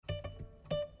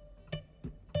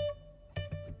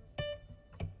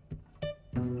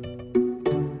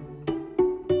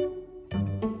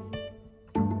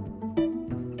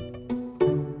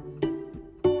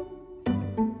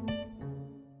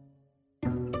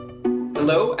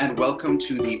Hello and welcome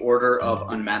to the Order of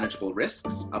Unmanageable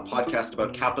Risks, a podcast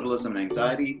about capitalism and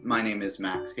anxiety. My name is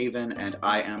Max Haven and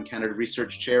I am Canada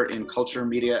Research Chair in Culture,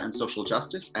 Media and Social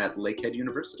Justice at Lakehead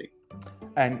University.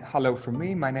 And hello from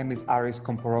me, my name is Aris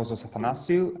Komporozos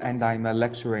Athanasiou and I'm a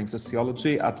lecturer in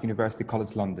sociology at University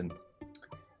College London.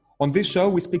 On this show,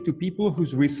 we speak to people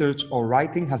whose research or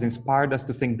writing has inspired us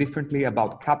to think differently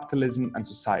about capitalism and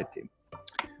society.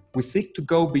 We seek to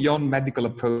go beyond medical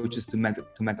approaches to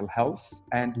mental health,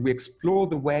 and we explore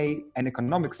the way an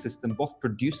economic system both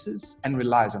produces and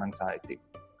relies on anxiety.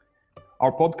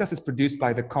 Our podcast is produced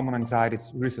by the Common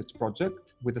Anxieties Research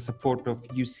Project with the support of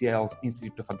UCL's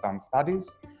Institute of Advanced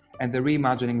Studies and the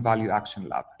Reimagining Value Action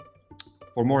Lab.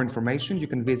 For more information, you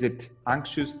can visit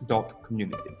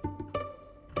anxious.community.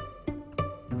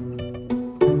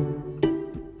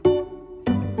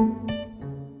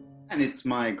 It's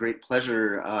my great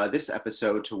pleasure this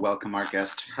episode to welcome our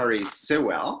guest, Harry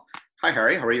Sewell. Hi,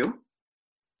 Harry. How are you?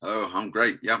 Oh, I'm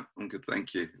great. Yeah, I'm good.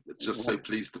 Thank you. Just so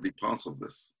pleased to be part of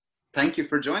this. Thank you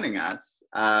for joining us.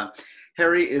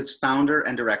 Harry is founder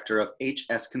and director of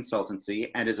HS Consultancy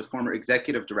and is a former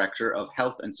executive director of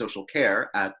health and social care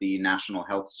at the National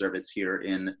Health Service here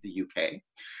in the UK.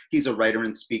 He's a writer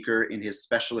and speaker in his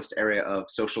specialist area of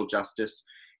social justice,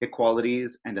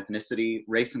 equalities and ethnicity,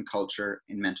 race and culture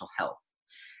in mental health.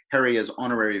 Harry is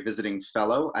honorary visiting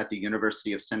fellow at the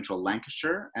University of Central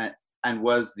Lancashire and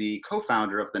was the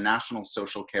co-founder of the National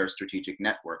Social Care Strategic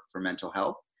Network for Mental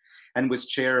Health and was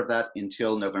chair of that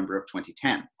until November of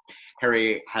 2010.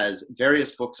 Harry has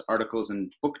various books, articles,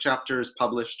 and book chapters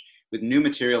published with new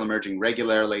material emerging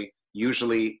regularly,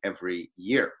 usually every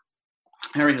year.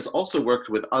 Harry has also worked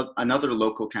with another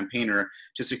local campaigner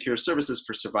to secure services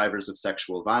for survivors of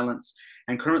sexual violence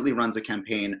and currently runs a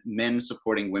campaign, Men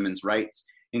Supporting Women's Rights,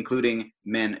 including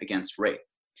Men Against Rape.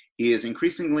 He is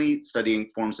increasingly studying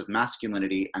forms of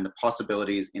masculinity and the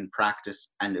possibilities in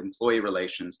practice and employee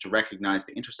relations to recognize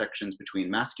the intersections between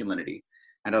masculinity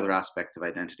and other aspects of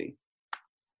identity.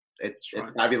 It's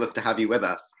fabulous to have you with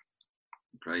us.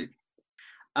 Great.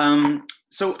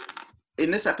 So in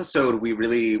this episode, we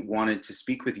really wanted to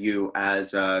speak with you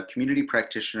as a community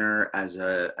practitioner, as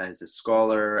a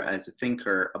scholar, as a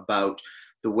thinker about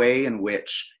the way in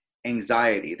which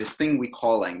anxiety, this thing we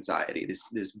call anxiety,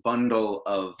 this bundle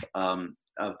of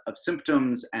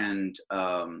symptoms and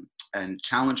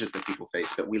challenges that people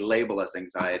face that we label as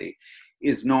anxiety,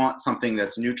 is not something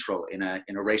that's neutral in a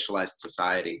racialized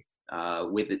society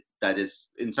that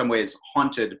is in some ways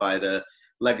haunted by the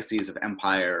legacies of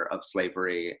empire, of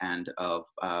slavery, and of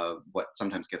what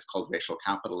sometimes gets called racial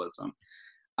capitalism.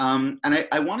 And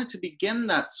I wanted to begin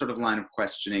that sort of line of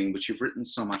questioning, which you've written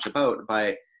so much about,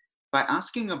 by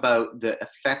asking about the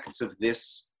effects of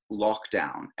this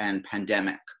lockdown and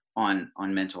pandemic on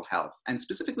mental health, and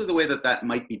specifically the way that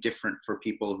might be different for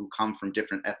people who come from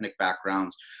different ethnic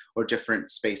backgrounds or different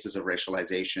spaces of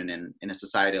racialization in a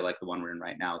society like the one we're in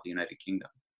right now, the United Kingdom.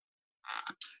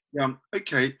 Yeah,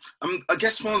 okay. I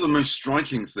guess one of the most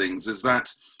striking things is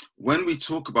that when we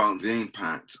talk about the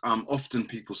impact, often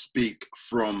people speak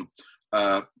from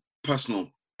a personal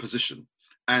position.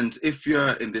 And if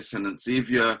you're in this tendency, if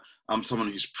you're someone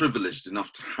who's privileged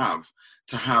enough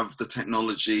to have the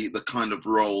technology, the kind of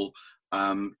role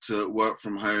to work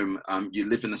from home, you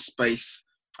live in a space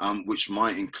which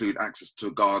might include access to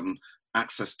a garden,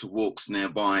 access to walks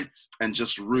nearby, and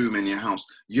just room in your house,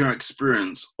 your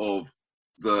experience of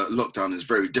the lockdown is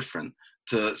very different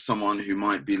to someone who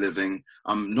might be living,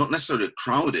 not necessarily a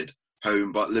crowded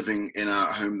home, but living in a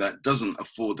home that doesn't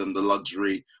afford them the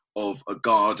luxury of a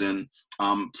garden,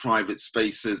 private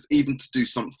spaces, even to do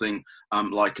something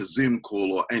like a Zoom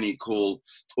call or any call,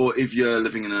 or if you're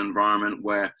living in an environment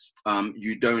where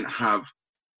you don't have,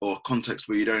 or context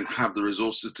where you don't have the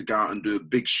resources to go out and do a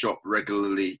big shop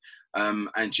regularly,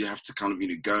 and you have to kind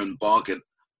of, go and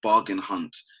bargain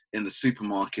hunt in the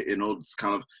supermarket in order to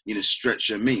kind of, stretch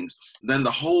your means, then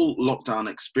the whole lockdown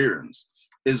experience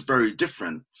is very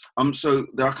different. So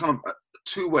there are kind of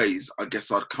two ways, I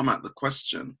guess, I'd come at the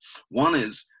question. One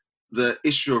is the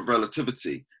issue of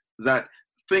relativity, that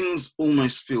things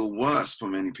almost feel worse for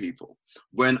many people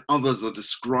when others are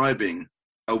describing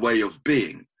a way of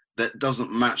being that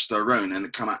doesn't match their own, and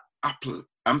it kind of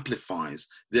amplifies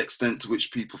the extent to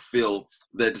which people feel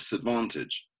their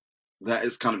disadvantage. That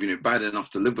is kind of, bad enough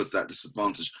to live with that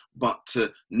disadvantage, but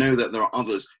to know that there are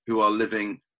others who are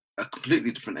living a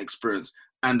completely different experience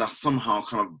and are somehow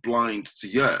kind of blind to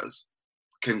yours,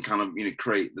 can kind of,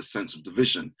 create the sense of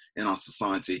division in our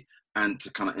society and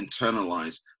to kind of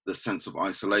internalize the sense of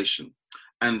isolation.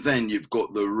 And then you've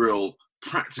got the real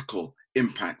practical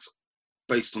impacts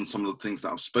based on some of the things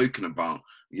that I've spoken about,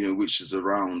 which is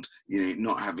around,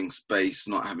 not having space,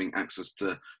 not having access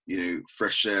to,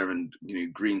 fresh air and,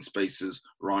 green spaces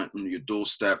right on your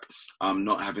doorstep,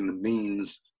 not having the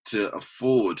means to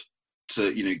afford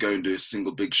to, go and do a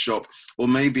single big shop, or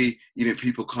maybe,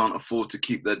 people can't afford to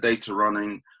keep their data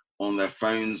running on their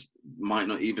phones, might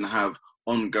not even have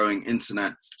ongoing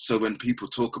internet. So when people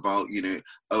talk about,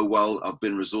 oh, well, I've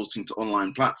been resorting to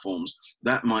online platforms,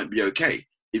 that might be okay.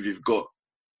 If you've got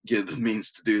the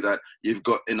means to do that, you've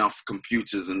got enough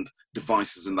computers and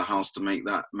devices in the house to make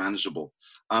that manageable.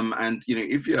 And,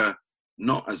 if you're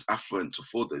not as affluent to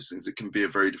afford those things, it can be a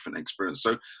very different experience.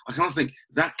 So I kind of think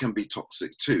that can be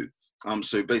toxic too.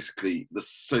 So basically the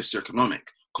socioeconomic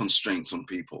constraints on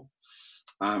people.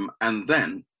 And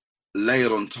then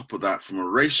layered on top of that from a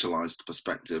racialized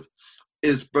perspective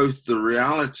is both the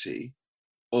reality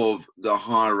of the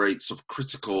higher rates of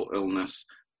critical illness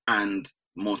and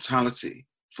mortality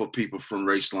for people from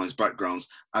racialized backgrounds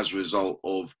as a result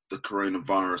of the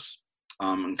coronavirus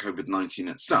and COVID-19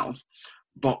 itself,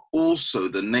 but also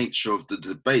the nature of the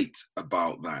debate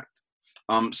about that.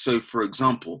 So for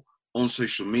example, on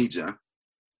social media,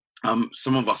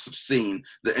 some of us have seen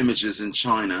the images in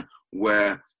China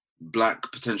where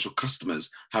Black potential customers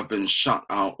have been shut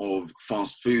out of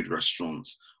fast food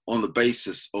restaurants on the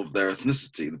basis of their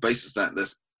ethnicity, the basis that they're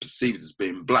perceived as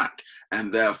being Black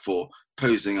and therefore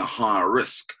posing a higher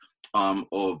risk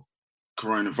of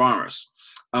coronavirus.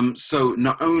 So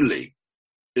not only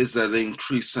is there the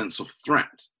increased sense of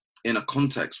threat in a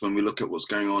context when we look at what's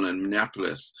going on in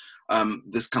Minneapolis,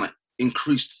 this kind of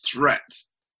increased threat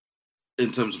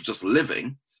in terms of just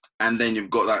living, and then you've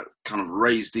got that kind of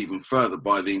raised even further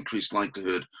by the increased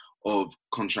likelihood of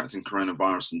contracting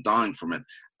coronavirus and dying from it,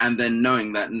 and then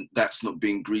knowing that that's not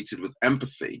being greeted with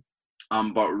empathy,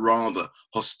 but rather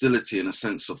hostility and a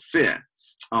sense of fear,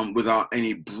 without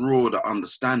any broader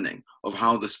understanding of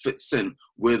how this fits in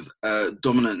with a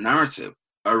dominant narrative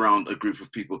around a group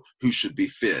of people who should be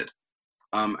feared.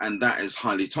 And that is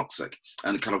highly toxic.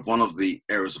 And kind of one of the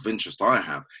areas of interest I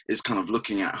have is kind of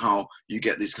looking at how you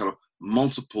get these kind of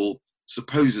multiple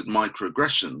supposed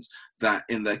microaggressions that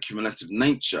in their cumulative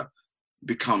nature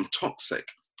become toxic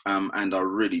and are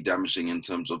really damaging in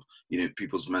terms of,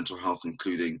 people's mental health,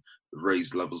 including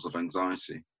raised levels of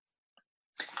anxiety.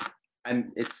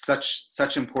 And it's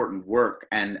such important work.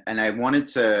 And I wanted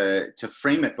to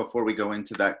frame it before we go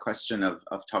into that question of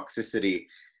toxicity.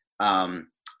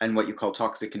 And what you call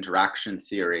toxic interaction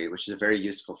theory, which is a very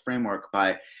useful framework,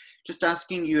 by just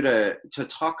asking you to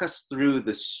talk us through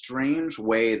the strange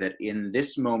way that in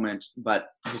this moment, but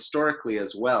historically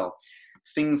as well,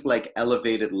 things like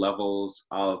elevated levels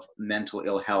of mental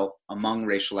ill health among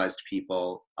racialized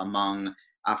people, among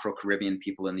Afro-Caribbean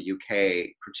people in the UK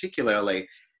particularly,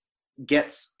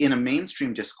 gets in a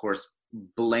mainstream discourse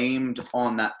blamed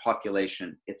on that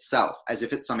population itself, as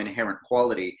if it's some inherent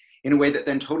quality, in a way that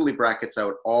then totally brackets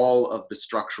out all of the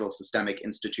structural, systemic,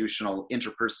 institutional,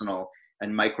 interpersonal,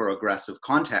 and microaggressive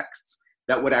contexts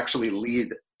that would actually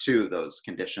lead to those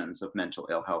conditions of mental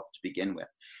ill health to begin with.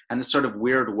 And the sort of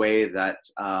weird way that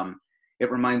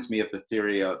it reminds me of the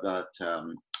theory of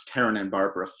that Karen and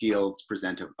Barbara Fields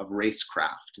present of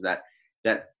racecraft,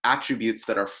 that attributes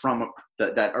that are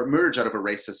that emerge out of a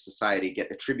racist society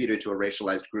get attributed to a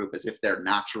racialized group as if they're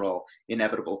natural,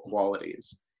 inevitable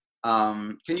qualities.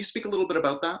 Can you speak a little bit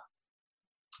about that?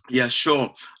 Yeah,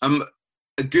 sure.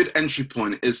 A good entry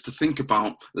point is to think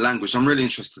about language. I'm really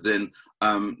interested in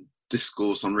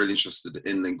discourse. I'm really interested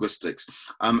in linguistics.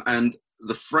 And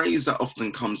the phrase that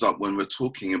often comes up when we're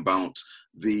talking about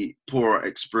the poorer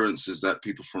experiences that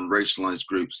people from racialized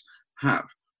groups have,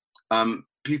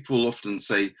 people often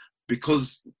say,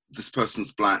 because this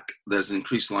person's Black, there's an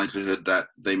increased likelihood that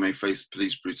they may face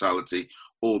police brutality,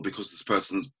 or because this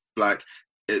person's Black,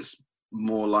 it's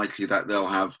more likely that they'll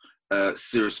have a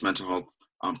serious mental health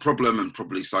problem and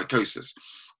probably psychosis.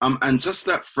 And just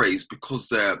that phrase, because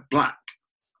they're Black,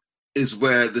 is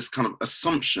where this kind of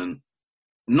assumption,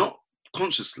 not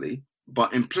consciously,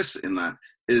 but implicit in that,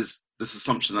 is this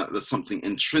assumption that there's something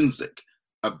intrinsic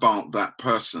about that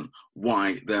person,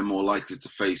 why they're more likely to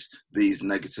face these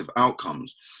negative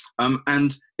outcomes.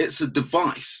 And it's a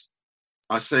device.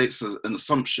 I say it's an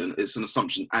assumption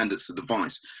and it's a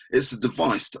device. It's a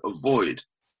device to avoid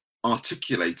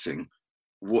articulating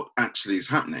what actually is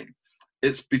happening.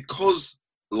 It's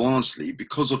largely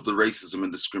because of the racism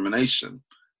and discrimination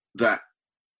that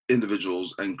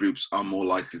individuals and groups are more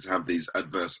likely to have these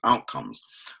adverse outcomes.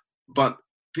 But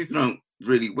people don't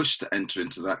really wish to enter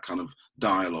into that kind of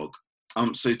dialogue.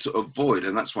 So to avoid,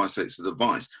 and that's why I say it's an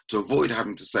advice, to avoid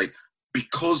having to say,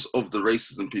 because of the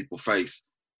racism people face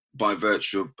by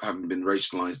virtue of having been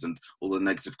racialized and all the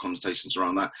negative connotations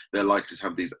around that, they're likely to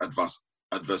have these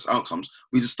adverse outcomes.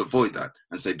 We just avoid that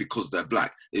and say, because they're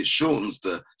black. It shortens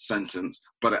the sentence,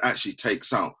 but it actually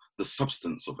takes out the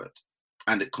substance of it.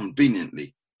 And it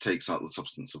conveniently takes out the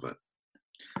substance of it.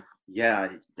 Yeah,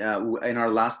 in our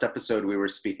last episode, we were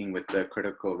speaking with the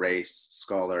critical race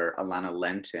scholar Alana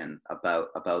Lentin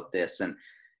about this, and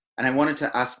I wanted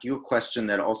to ask you a question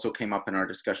that also came up in our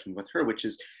discussion with her, which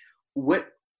is, what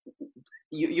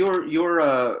you're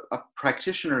a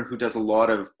practitioner who does a lot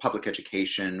of public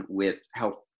education with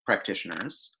health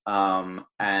practitioners,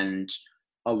 and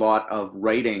a lot of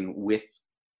writing with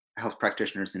health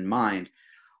practitioners in mind.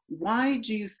 Why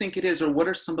do you think it is, or what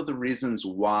are some of the reasons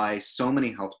why so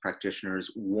many health practitioners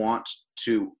want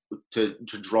to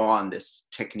draw on this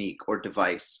technique or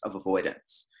device of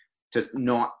avoidance, to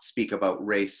not speak about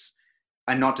race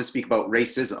and not to speak about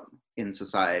racism in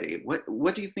society?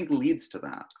 What do you think leads to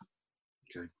that?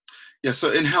 Okay. Yeah,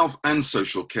 so in health and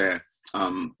social care,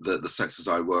 the sectors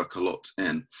I work a lot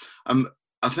in,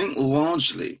 I think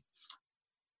largely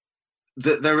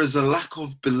that there is a lack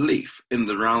of belief in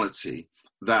the reality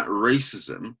that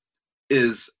racism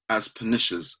is as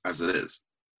pernicious as it is.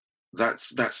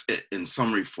 That's it in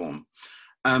summary form.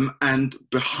 And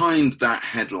behind that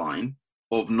headline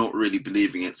of not really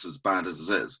believing it's as bad as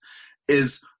it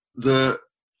is the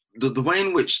way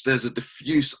in which there's a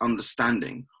diffuse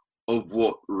understanding of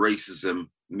what racism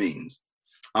means.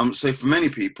 So for many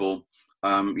people,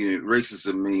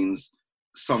 racism means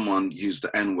someone used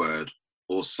the N-word,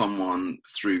 or someone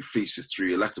threw feces through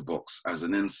your letterbox as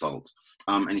an insult.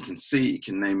 And you can see, you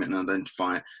can name it and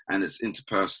identify it, and it's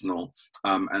interpersonal.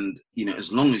 And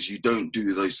as long as you don't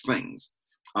do those things,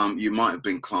 you might have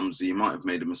been clumsy, you might have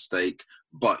made a mistake,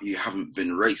 but you haven't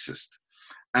been racist.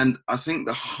 And I think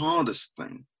the hardest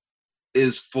thing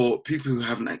is for people who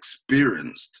haven't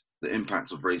experienced the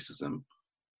impact of racism,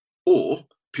 or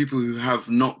people who have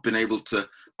not been able to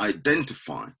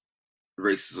identify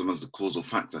racism as a causal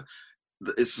factor.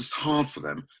 It's just hard for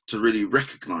them to really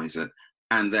recognize it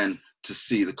and then to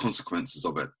see the consequences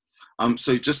of it.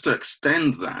 So just to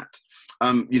extend that,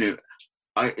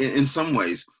 in some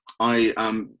ways, I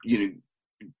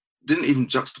didn't even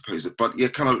juxtapose it, but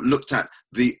kind of looked at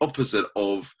the opposite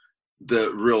of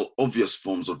the real obvious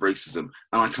forms of racism.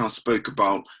 And I kind of spoke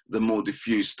about the more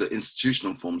diffuse, the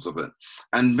institutional forms of it.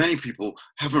 And many people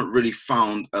haven't really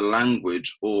found a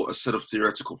language or a set of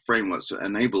theoretical frameworks to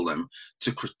enable them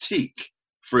to critique.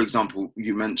 For example,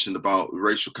 you mentioned about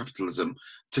racial capitalism,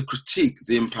 to critique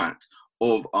the impact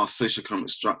of our socioeconomic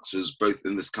structures, both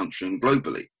in this country and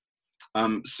globally.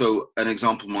 So an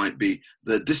example might be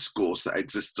the discourse that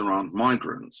exists around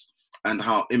migrants and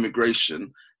how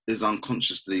immigration is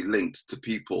unconsciously linked to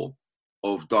people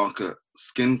of darker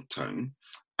skin tone.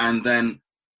 And then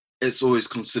it's always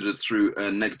considered through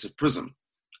a negative prism.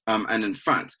 And in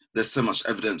fact, there's so much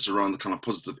evidence around the kind of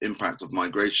positive impact of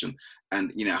migration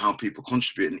and, how people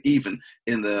contribute. And even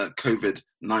in the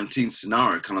COVID-19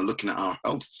 scenario, kind of looking at our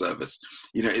health service,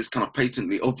 it's kind of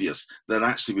patently obvious that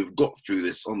actually we've got through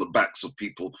this on the backs of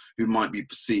people who might be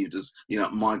perceived as,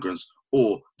 migrants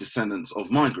or descendants of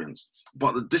migrants.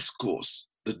 But the discourse,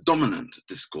 the dominant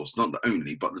discourse, not the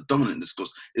only, but the dominant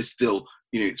discourse is still,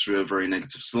 through a very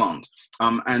negative slant.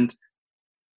 And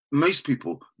most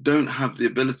people don't have the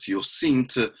ability, or seem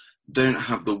to don't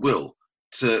have the will,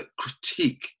 to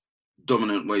critique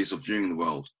dominant ways of viewing the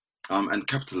world. And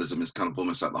capitalism is kind of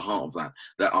almost at the heart of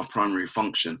that our primary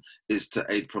function is to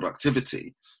aid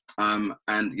productivity. And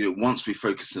once we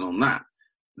focus in on that,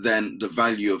 then the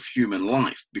value of human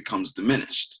life becomes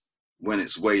diminished when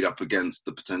it's weighed up against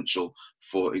the potential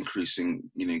for increasing,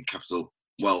 capital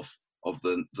wealth of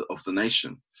the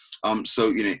nation.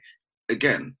 So,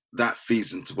 again, that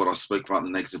feeds into what I spoke about, the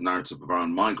negative narrative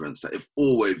around migrants, that if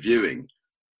all we're viewing,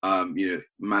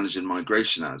 managing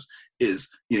migration as is,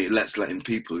 let's let in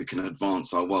people who can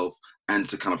advance our wealth, and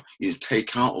to kind of,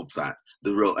 take out of that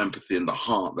the real empathy in the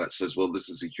heart that says, well, this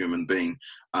is a human being,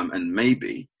 and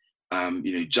maybe,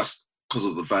 just because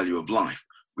of the value of life,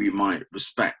 we might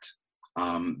respect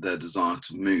their desire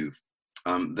to move.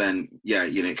 Then, yeah,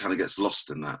 it kind of gets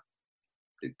lost in that.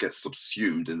 It gets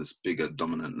subsumed in this bigger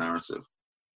dominant narrative.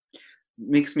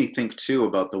 Makes me think too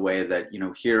about the way that,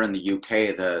 here in the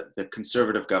UK, the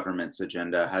Conservative government's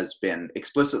agenda has been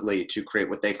explicitly to create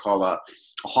what they call a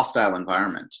hostile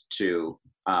environment to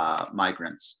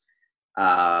migrants,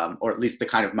 or at least the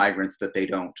kind of migrants that they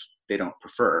don't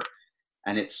prefer.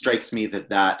 And it strikes me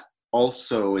that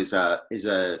also is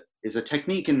a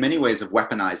technique in many ways of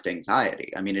weaponized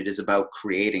anxiety. I mean, it is about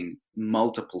creating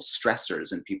multiple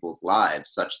stressors in people's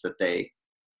lives such that they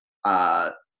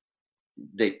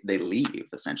leave,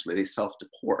 essentially. They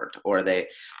self-deport, or they,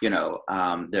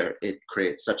 it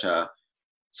creates such a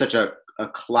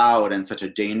cloud and such a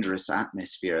dangerous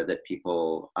atmosphere that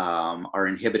people are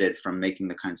inhibited from making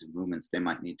the kinds of movements they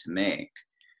might need to make.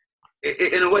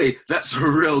 In a way, that's a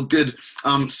real good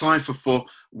cipher for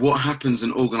what happens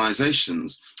in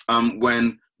organizations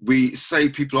when we say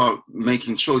people are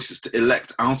making choices to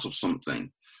elect out of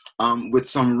something with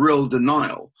some real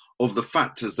denial of the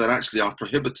factors that actually are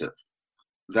prohibitive.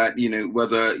 That,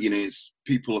 whether, it's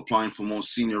people applying for more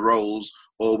senior roles,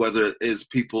 or whether it is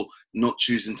people not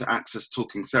choosing to access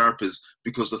talking therapists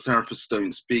because the therapists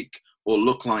don't speak or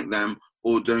look like them,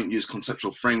 or don't use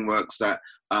conceptual frameworks that,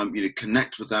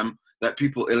 connect with them, that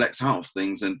people elect out of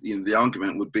things. And, the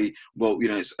argument would be, well,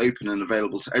 it's open and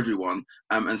available to everyone,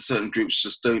 and certain groups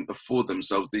just don't afford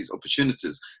themselves these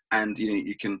opportunities. And,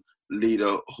 you can lead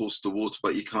a horse to water,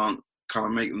 but you can't kind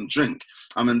of make them drink.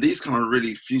 I mean, these kind of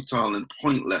really futile and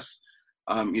pointless,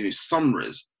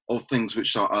 summaries of things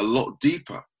which are a lot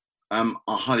deeper, are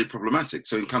highly problematic.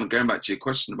 So in kind of going back to your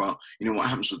question about, what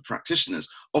happens with practitioners,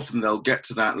 often they'll get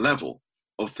to that level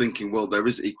of thinking, well, there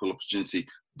is equal opportunity,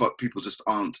 but people just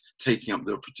aren't taking up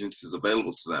the opportunities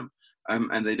available to them.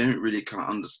 And they don't really kind of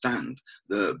understand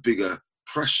the bigger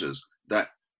pressures that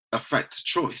affect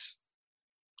choice,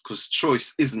 because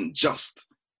choice isn't just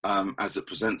as it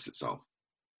presents itself.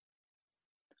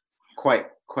 Quite.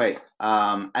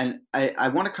 And I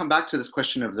want to come back to this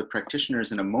question of the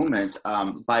practitioners in a moment,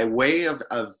 by way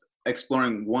of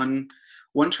exploring one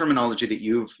terminology that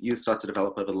you've sought to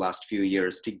develop over the last few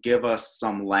years to give us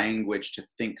some language to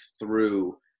think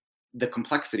through the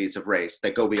complexities of race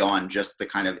that go beyond just the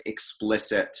kind of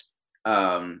explicit,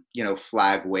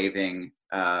 flag waving,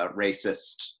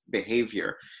 racist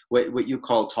behavior. What you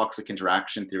call toxic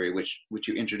interaction theory, which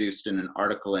you introduced in an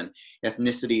article in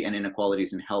Ethnicity and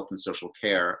Inequalities in Health and Social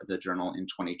Care, the journal, in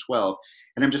 2012.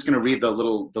 And I'm just going to read the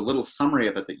little summary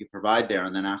of it that you provide there,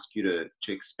 and then ask you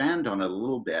to expand on it a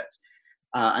little bit.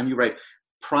 And you write,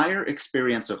 prior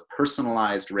experience of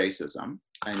personalized racism,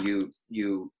 and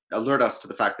you alert us to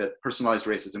the fact that personalized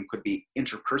racism could be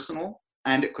interpersonal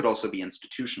and it could also be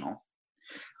institutional.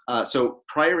 So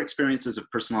prior experiences of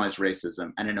personalized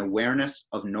racism and an awareness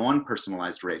of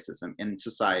non-personalized racism in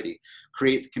society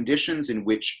creates conditions in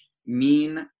which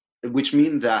mean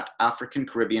that African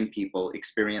Caribbean people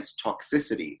experience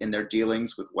toxicity in their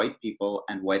dealings with white people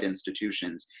and white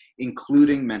institutions,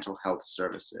 including mental health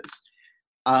services.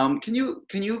 Can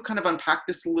you kind of unpack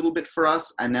this a little bit for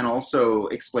us, and then also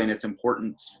explain its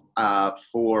importance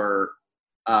for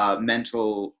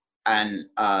mental and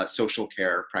social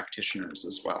care practitioners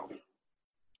as well?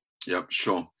 Yep,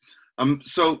 sure.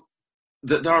 So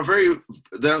there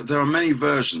are many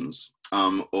versions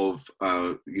of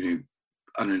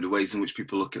I don't know, the ways in which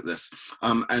people look at this.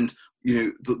 And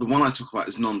the one I talk about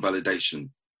is non-validation,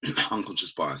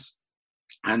 unconscious bias.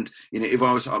 And if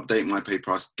I were to update my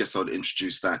paper, I guess I'd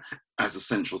introduce that as a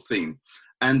central theme.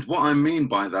 And what I mean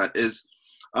by that is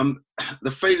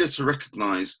the failure to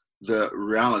recognize the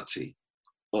reality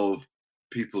of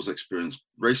people's experience.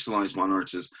 Racialized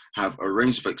minorities have a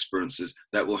range of experiences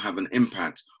that will have an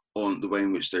impact on the way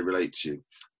in which they relate to you.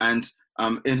 And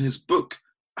in his book,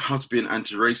 How to Be an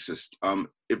Anti-Racist,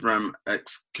 Ibram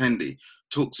X. Kendi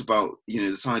talks about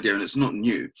this idea, and it's not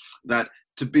new, that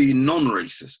to be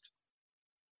non-racist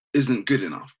isn't good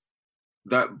enough.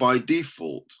 That by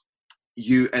default,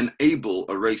 you enable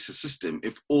a racist system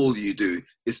if all you do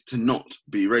is to not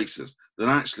be racist. Then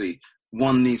actually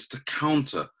one needs to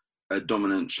counter a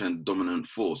dominant trend, dominant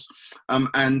force.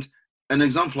 And an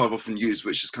example I've often used,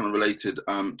 which is kind of related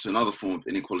to another form of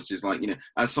inequality, is like,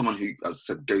 as someone who, as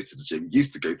I said,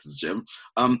 used to go to the gym,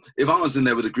 if I was in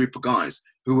there with a group of guys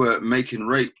who were making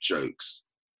rape jokes,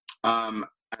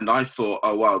 and I thought,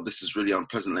 oh, wow, this is really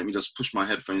unpleasant, let me just push my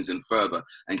headphones in further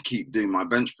and keep doing my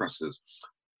bench presses,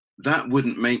 that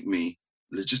wouldn't make me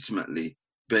legitimately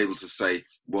be able to say,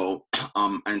 well,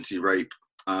 I'm anti-rape,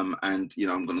 and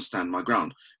I'm going to stand my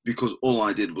ground, because all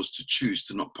I did was to choose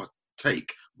to not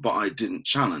partake, but I didn't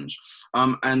challenge.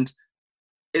 And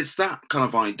it's that kind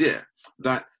of idea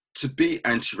that to be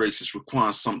anti-racist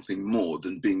requires something more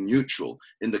than being neutral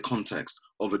in the context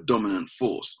of a dominant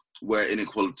force where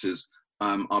inequalities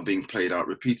are being played out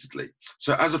repeatedly.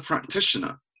 So as a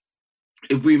practitioner,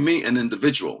 if we meet an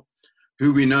individual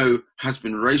who we know has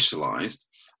been racialized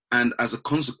and as a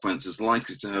consequence is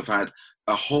likely to have had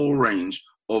a whole range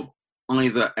of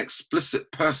either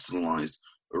explicit personalized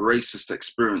racist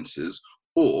experiences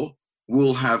or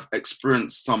will have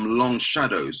experienced some long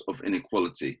shadows of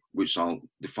inequality, which I'll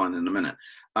define in a minute,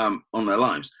 on their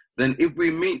lives. Then if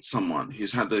we meet someone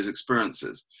who's had those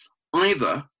experiences,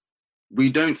 either we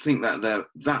don't think that they're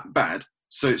that bad,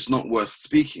 so it's not worth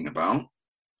speaking about,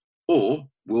 or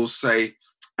we'll say,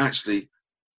 actually,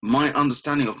 my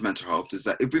understanding of mental health is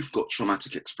that if we've got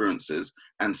traumatic experiences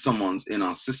and someone's in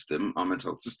our system, our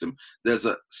mental health system, there's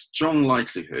a strong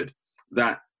likelihood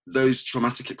that those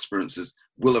traumatic experiences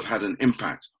will have had an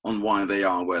impact on why they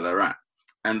are where they're at.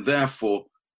 And therefore,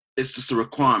 it's just a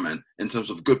requirement in terms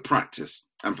of good practice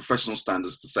and professional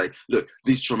standards to say, look,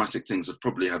 these traumatic things have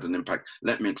probably had an impact.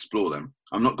 Let me explore them.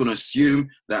 I'm not going to assume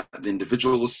that the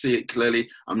individual will see it clearly.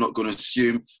 I'm not going to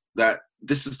assume that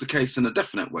this is the case in a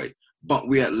definite way. But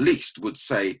we at least would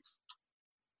say,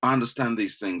 I understand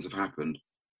these things have happened.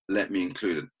 Let me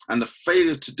include it. And the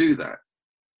failure to do that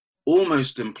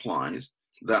almost implies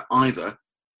that either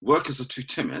workers are too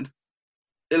timid,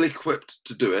 ill-equipped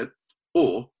to do it,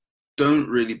 or don't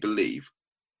really believe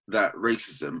that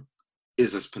racism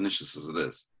is as pernicious as it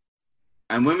is.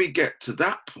 And when we get to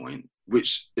that point,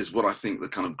 which is what I think the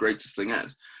kind of greatest thing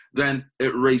is, then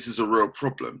it raises a real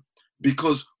problem,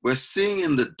 because we're seeing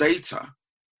in the data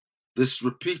this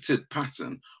repeated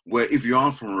pattern where if you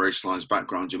are from a racialized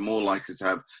background, you're more likely to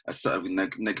have a set of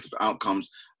negative outcomes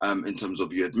in terms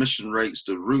of your admission rates,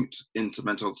 the route into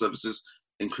mental health services,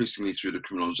 increasingly through the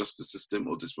criminal justice system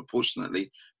or disproportionately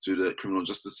through the criminal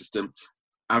justice system,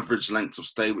 average lengths of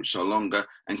stay which are longer,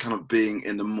 and kind of being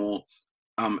in the more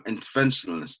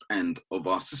interventionalist end of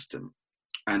our system,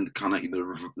 and kind of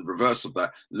the reverse of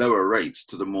that, lower rates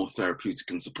to the more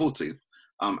therapeutic and supportive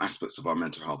aspects of our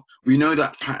mental health. We know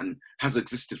that pattern has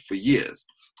existed for years.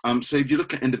 So if you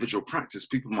look at individual practice,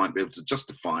 people might be able to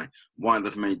justify why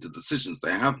they've made the decisions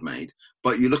they have made,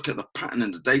 but you look at the pattern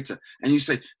in the data and you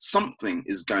say something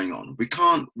is going on. We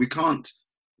can't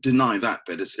deny that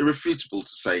bit. It's irrefutable to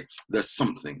say there's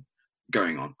something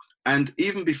going on. And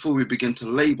even before we begin to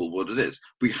label what it is,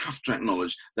 we have to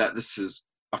acknowledge that this is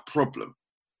a problem.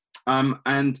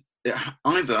 And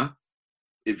either,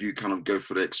 if you kind of go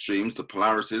for the extremes, the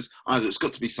polarities, either it's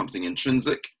got to be something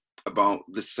intrinsic about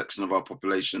this section of our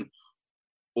population,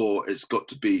 or it's got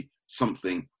to be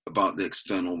something about the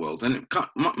external world. And it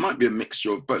might be a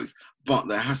mixture of both, but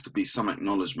there has to be some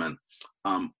acknowledgement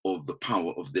of the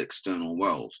power of the external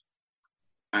world.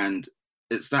 And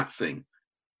it's that thing,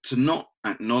 to not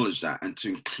acknowledge that and to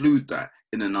include that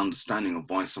in an understanding of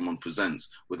why someone presents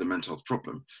with a mental health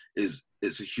problem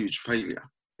it's a huge failure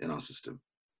in our system.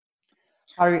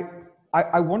 Harry,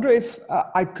 I wonder if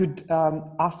I could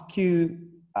ask you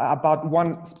about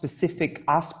one specific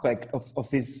aspect of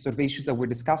these sort of issues that we're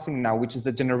discussing now, which is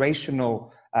the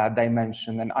generational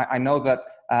dimension. And I know that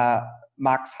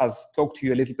Max has talked to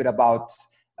you a little bit about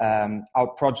our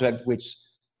project, which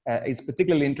is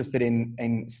particularly interested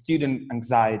in student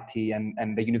anxiety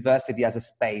and the university as a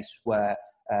space where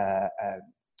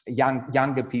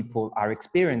younger people are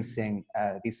experiencing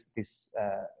this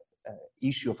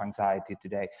issue of anxiety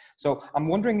today. So I'm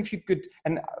wondering if you could,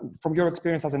 and from your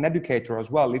experience as an educator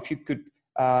as well, if you could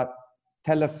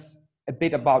tell us a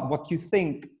bit about what you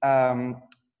think, how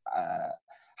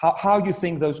you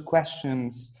think those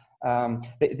questions,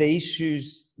 the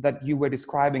issues that you were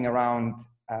describing around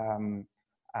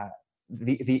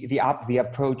the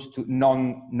approach to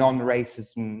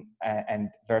non-racism and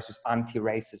versus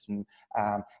anti-racism.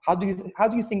 How do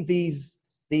you think these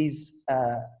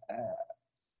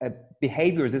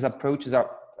behaviors, these approaches are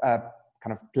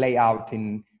kind of play out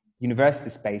in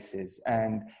university spaces?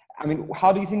 And I mean,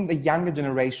 how do you think the younger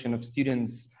generation of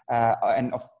students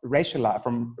and of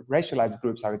from racialized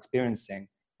groups are experiencing?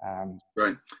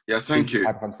 Right. Yeah. Thank you.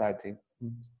 Type of anxiety.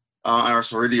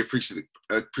 Iris, I really appreciate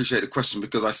the question,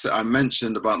 because I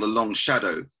mentioned about the long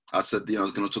shadow. I said, I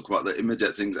was going to talk about the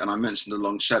immediate things, and I mentioned the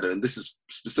long shadow. And this is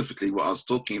specifically what I was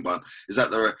talking about, is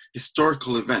that there are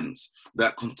historical events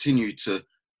that continue to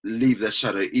leave their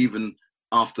shadow even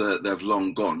after they've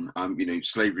long gone.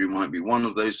 Slavery might be one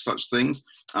of those such things.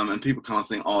 And people kind of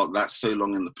think, oh, that's so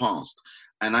long in the past.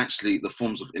 And actually the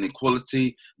forms of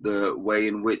inequality, the way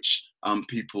in which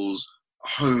people's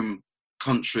home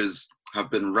countries have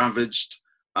been ravaged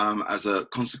as a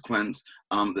consequence,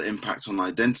 the impact on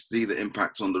identity, the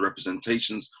impact on the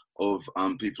representations of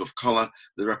people of color,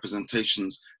 the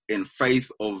representations in faith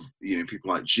of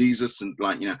people like Jesus, and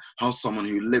how someone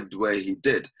who lived where he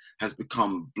did has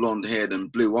become blonde-haired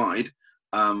and blue-eyed,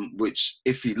 which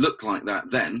if he looked like that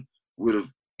then would have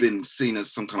been seen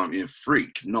as some kind of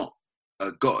freak, not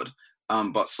a god.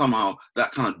 But somehow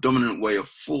that kind of dominant way of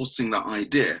forcing that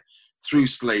idea through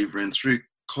slavery and through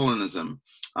colonization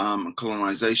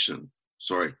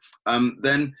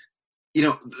then,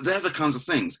 they're the kinds of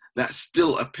things that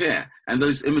still appear. And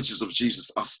those images of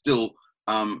Jesus are still,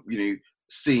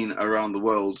 seen around the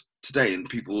world today, and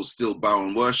people will still bow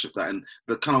and worship that. And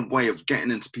the kind of way of getting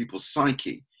into people's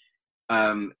psyche,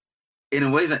 in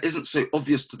a way that isn't so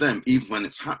obvious to them, even when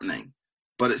it's happening,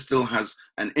 but it still has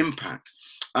an impact.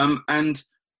 And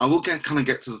I will get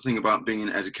to the thing about being in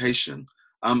education.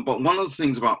 But one of the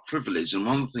things about privilege, and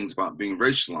one of the things about being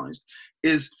racialized,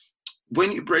 is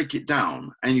when you break it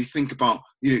down and you think about,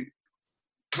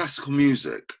 classical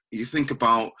music, you think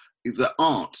about the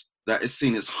art that is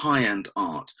seen as high-end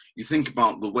art, you think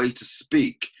about the way to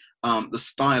speak, the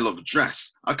style of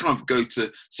dress. I kind of go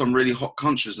to some really hot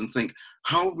countries and think,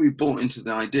 how have we bought into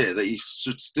the idea that you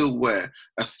should still wear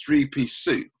a three-piece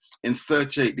suit in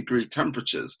 38-degree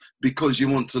temperatures because you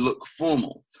want to look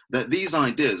formal? That these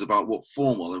ideas about what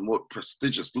formal and what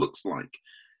prestigious looks like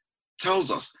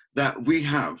tells us that we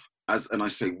have, and I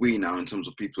say we now in terms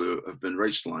of people who have been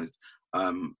racialized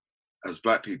as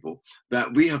Black people,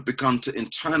 that we have begun to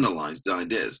internalize the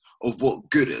ideas of what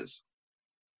good is,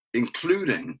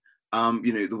 including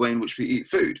the way in which we eat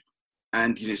food.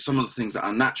 And some of the things that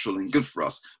are natural and good for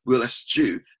us, we'll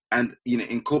eschew and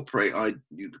incorporate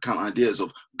the kind of ideas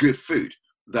of good food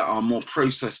that are more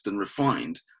processed and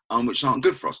refined, which aren't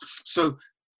good for us. So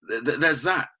there's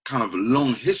that kind of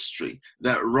long history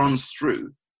that runs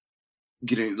through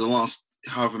the last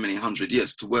however many 100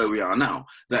 years to where we are now,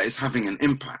 that is having an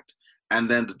impact. And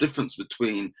then the difference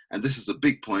between, and this is a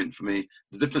big point for me,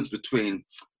 the difference between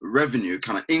revenue,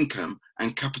 kind of income,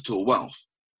 and capital wealth,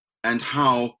 and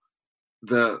how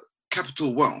the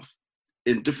capital wealth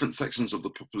in different sections of the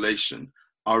population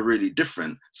are really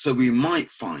different. So we might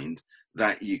find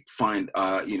that you find,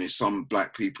 some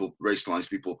Black people, racialized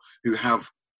people, who have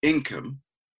income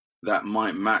that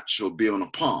might match or be on a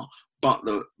par, but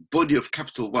the body of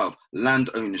capital wealth, land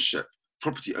ownership,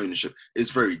 property ownership is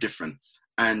very different.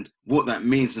 And what that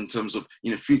means in terms of,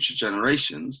 future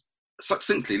generations,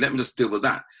 succinctly, let me just deal with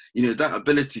that. That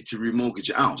ability to remortgage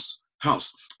your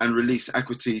house and release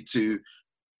equity to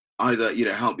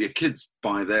either, help your kids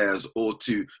buy theirs, or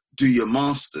to do your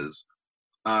masters,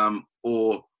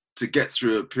 or to get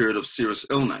through a period of serious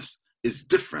illness, is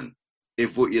different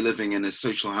if what you're living in is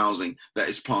social housing that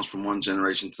is passed from one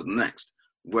generation to the next.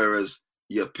 Whereas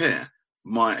your peer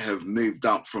might have moved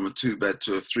up from a 2-bed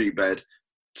to a 3-bed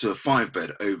to a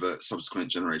 5-bed over subsequent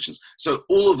generations. So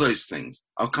all of those things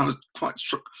are kind of quite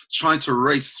trying to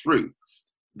race through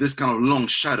this kind of long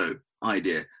shadow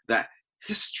idea that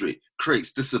history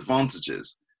creates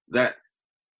disadvantages that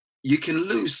you can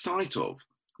lose sight of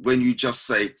when you just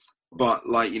say, but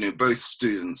both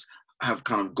students have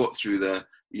kind of got through the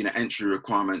entry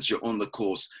requirements, you're on the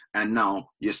course, and now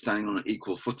you're standing on an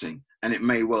equal footing. And it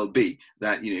may well be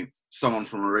that someone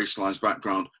from a racialized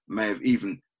background may have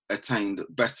even attained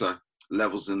better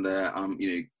levels in their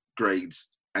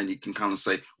grades, and you can kind of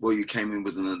say, well, you came in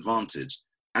with an advantage.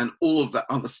 And all of that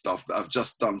other stuff that I've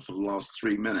just done for the last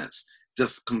 3 minutes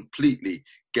just completely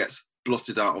gets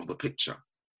blotted out of the picture.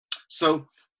 So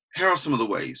here are some of the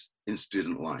ways in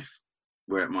student life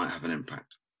where it might have an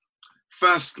impact.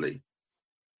 Firstly,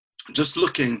 just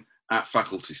looking at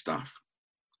faculty staff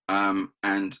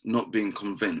and not being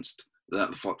convinced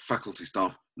that the faculty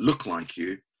staff look like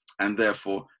you and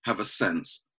therefore have a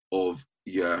sense of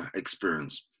your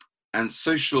experience. And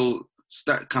social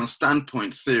kind of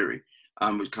standpoint theory,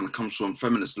 which kind of comes from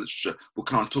feminist literature, will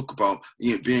kind of talk about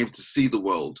being able to see the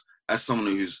world as someone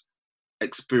who's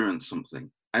experienced something.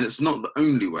 And it's not the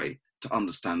only way to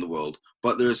understand the world,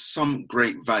 but there is some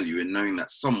great value in knowing that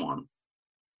someone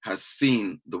has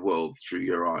seen the world through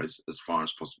your eyes as far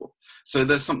as possible. So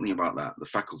there's something about that, the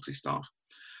faculty staff.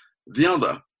 The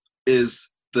other is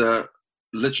the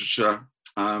literature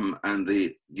and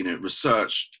the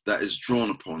research that is drawn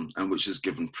upon and which is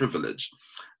given privilege.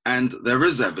 And there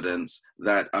is evidence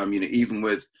that even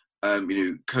with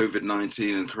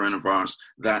COVID-19 and coronavirus,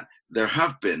 that there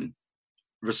have been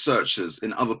researchers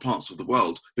in other parts of the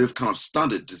world who have kind of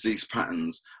studied disease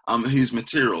patterns whose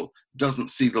material doesn't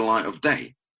see the light of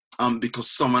day because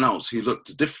someone else who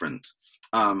looked different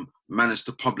managed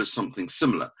to publish something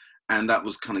similar, and that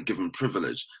was kind of given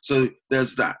privilege. So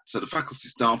there's that. So the faculty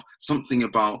staff, something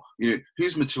about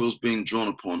whose material is being drawn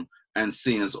upon and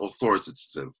seen as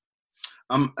authoritative.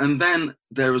 And then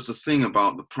there is a thing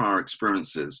about the prior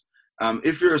experiences.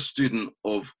 If you're a student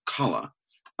of color,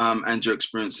 and your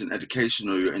experience in education,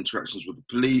 or your interactions with the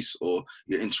police, or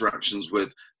your interactions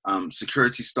with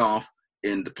security staff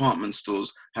in department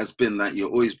stores has been that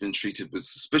you've always been treated with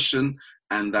suspicion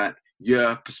and that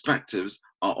your perspectives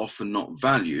are often not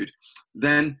valued,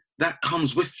 then that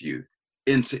comes with you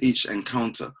into each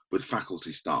encounter with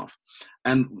faculty staff.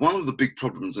 And one of the big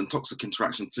problems, and toxic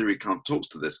interaction theory kind of talks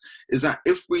to this, is that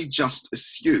if we just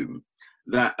assume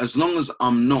that as long as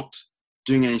I'm not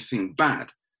doing anything bad,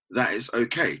 that is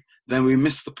okay, then we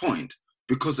miss the point,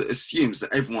 because it assumes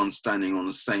that everyone's standing on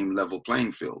the same level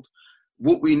playing field.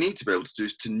 What we need to be able to do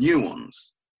is to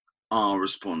nuance our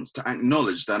response, to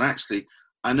acknowledge that actually,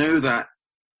 I know that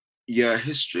your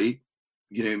history,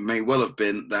 may well have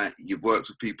been that you've worked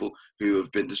with people who have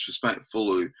been disrespectful,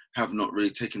 who have not really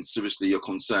taken seriously your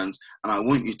concerns. And I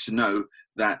want you to know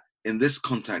that in this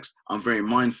context, I'm very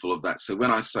mindful of that. So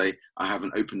when I say I have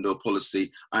an open door policy,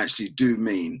 I actually do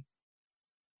mean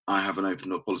I have an open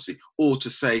door policy. Or to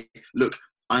say, look,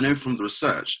 I know from the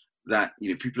research that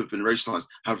people who have been racialized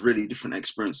have really different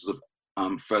experiences of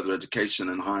further education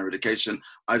and higher education.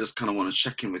 I just kind of want to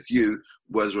check in with you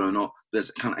whether or not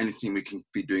there's kind of anything we can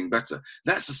be doing better.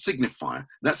 That's a signifier.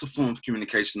 That's a form of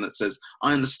communication that says,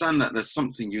 I understand that there's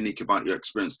something unique about your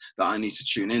experience that I need to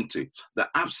tune into. The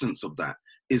absence of that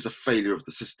is a failure of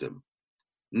the system.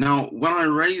 Now, when I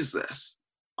raise this,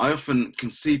 I often can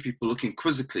see people looking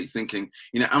quizzically thinking,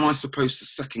 am I supposed to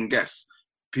second guess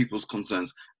people's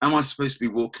concerns? Am I supposed to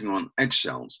be walking on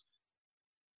eggshells?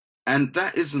 And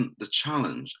that isn't the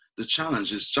challenge. The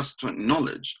challenge is just to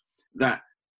acknowledge that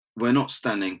we're not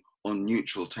standing on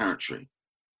neutral territory.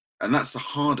 And that's the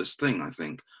hardest thing, I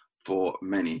think, for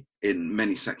many in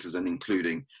many sectors, and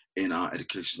including in our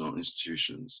educational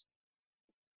institutions.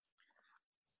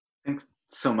 Thanks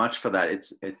so much for that.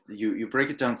 You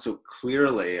break it down so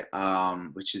clearly,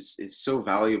 which is so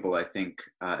valuable, I think,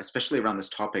 especially around this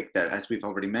topic that, as we've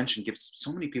already mentioned, gives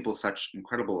so many people such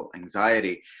incredible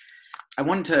anxiety. I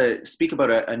wanted to speak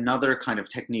about another kind of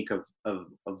technique of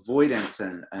avoidance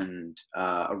and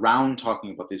around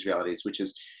talking about these realities, which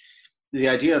is the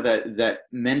idea that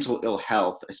mental ill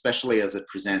health, especially as it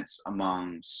presents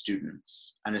among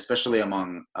students, and especially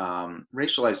among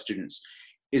racialized students,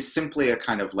 is simply a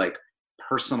kind of like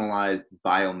personalized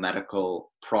biomedical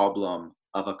problem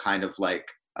of a kind of like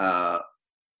of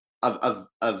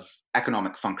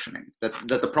economic functioning. That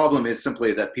the problem is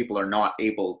simply that people are not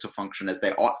able to function as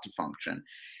they ought to function.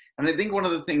 And I think one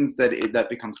of the things that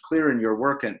becomes clear in your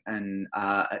work, and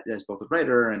as both a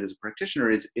writer and as a practitioner,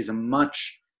 is a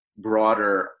much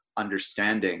broader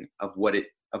understanding of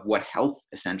what health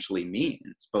essentially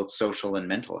means, both social and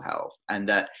mental health, and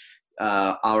that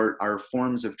our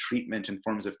forms of treatment and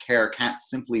forms of care can't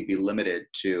simply be limited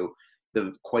to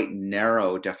the quite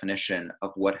narrow definition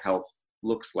of what health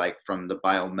looks like from the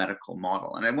biomedical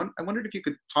model. And I wondered if you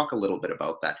could talk a little bit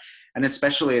about that, and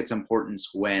especially its importance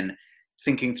when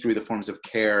thinking through the forms of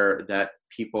care that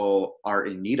people are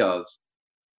in need of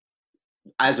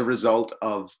as a result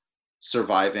of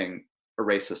surviving a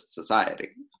racist society.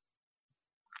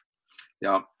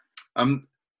 Yeah.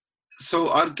 So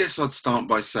I guess I'd start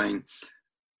by saying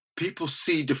people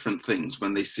see different things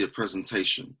when they see a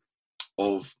presentation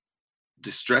of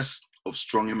distress, of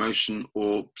strong emotion,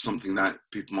 or something that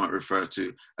people might refer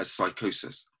to as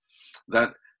psychosis.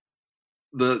 That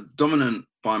the dominant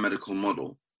biomedical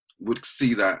model would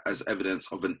see that as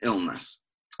evidence of an illness.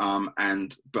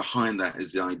 And behind that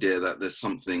is the idea that there's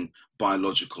something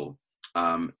biological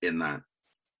in that.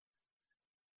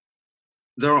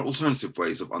 There are alternative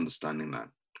ways of understanding that.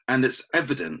 And it's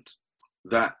evident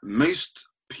that most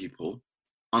people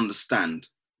understand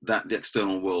that the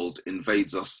external world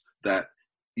invades us, that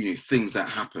things that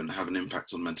happen have an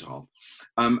impact on mental health.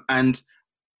 And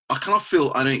I kind of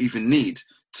feel I don't even need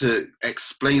to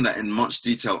explain that in much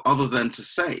detail, other than to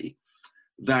say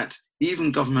that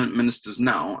even government ministers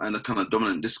now, and the kind of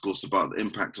dominant discourse about the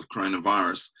impact of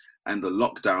coronavirus and the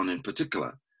lockdown in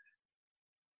particular,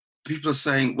 people are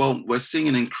saying, well, we're seeing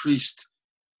an increased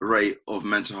rate of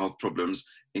mental health problems,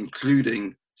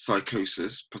 including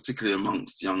psychosis, particularly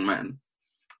amongst young men.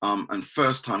 And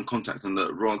first-time contact, and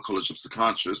the Royal College of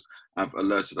Psychiatrists have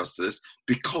alerted us to this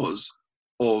because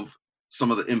of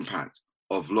some of the impact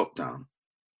of lockdown.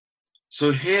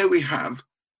 So here we have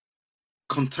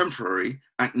contemporary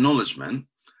acknowledgement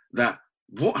that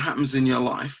what happens in your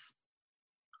life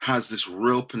has this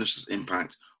real pernicious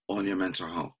impact on your mental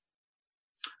health.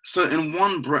 So in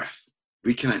one breath,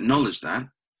 we can acknowledge that,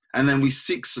 and then we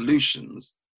seek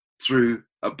solutions through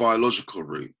a biological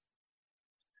route.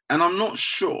 And I'm not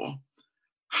sure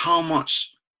how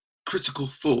much critical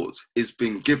thought is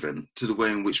being given to the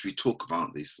way in which we talk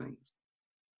about these things.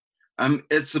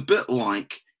 It's a bit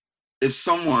like if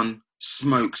someone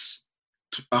smokes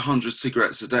 100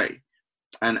 cigarettes a day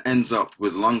and ends up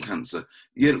with lung cancer,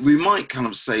 we might kind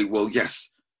of say, well,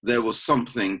 yes, there was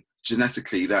something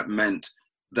genetically that meant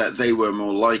that they were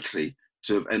more likely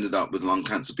to have ended up with lung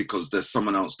cancer because there's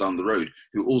someone else down the road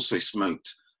who also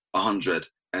smoked 100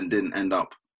 and didn't end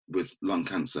up with lung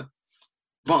cancer.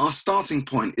 But our starting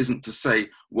point isn't to say,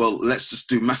 well, let's just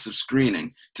do massive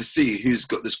screening to see who's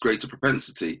got this greater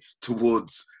propensity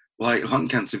towards like lung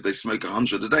cancer if they smoke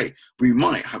 100 a day. We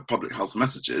might have public health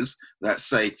messages that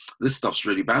say this stuff's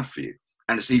really bad for you.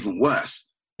 And it's even worse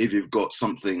if you've got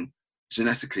something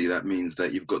genetically that means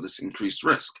that you've got this increased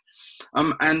risk.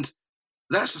 And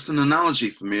that's just an analogy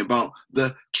for me about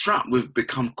the trap we've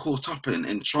become caught up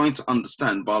in trying to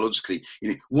understand biologically,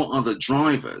 what are the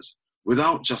drivers,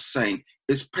 without just saying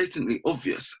it's patently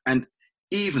obvious. And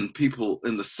even people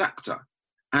in the sector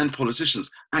and politicians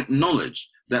acknowledge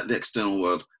that the external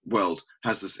world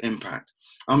has this impact.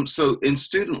 So in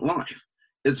student life,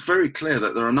 it's very clear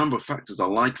that there are a number of factors that are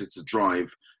likely to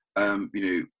drive,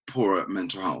 poorer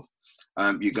mental health.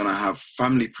 You're going to have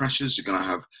family pressures. You're going to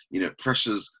have,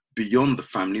 pressures beyond the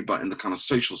family, but in the kind of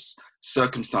social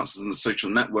circumstances and the social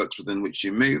networks within which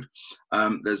you move.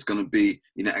 There's going to be,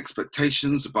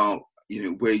 expectations about,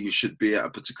 where you should be at a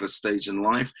particular stage in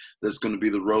life. There's going to be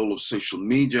the role of social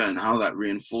media and how that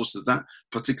reinforces that,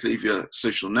 particularly if your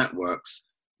social networks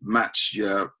match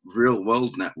your real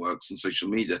world networks and social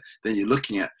media. Then you're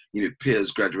looking at,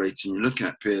 peers graduating, you're looking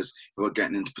at peers who are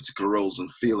getting into particular roles and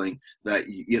feeling that,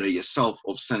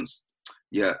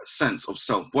 your sense of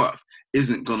self-worth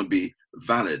isn't going to be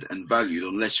valid and valued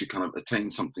unless you kind of attain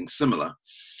something similar.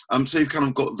 So you've kind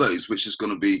of got those, which is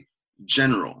going to be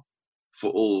general for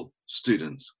all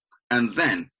students. And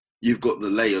then you've got the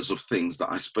layers of things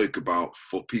that I spoke about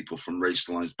for people from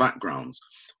racialized backgrounds,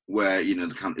 where,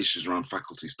 the kind of issues around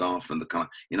faculty, staff, and the kind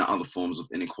of, other forms of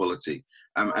inequality.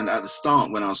 And at the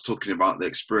start, when I was talking about the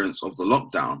experience of the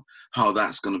lockdown, how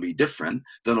that's going to be different,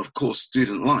 then of course,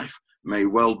 student life may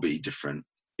well be different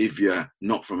if you're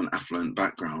not from an affluent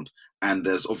background. And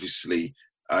there's obviously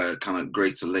a kind of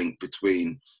greater link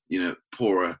between,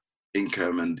 poorer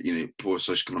income and, poor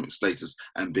socioeconomic status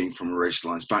and being from a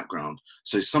racialized background.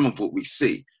 So some of what we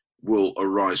see will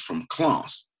arise from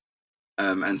class.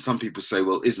 And some people say,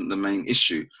 well, isn't the main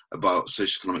issue about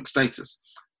socioeconomic status?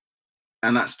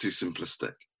 And that's too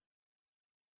simplistic.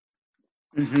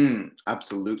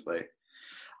 Absolutely.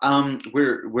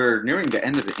 We're nearing the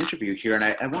end of the interview here, and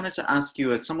I wanted to ask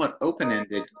you a somewhat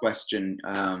open-ended question,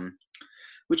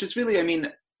 which is really,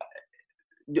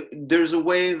 there's a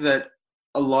way that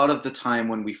a lot of the time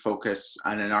when we focus,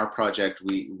 and in our project,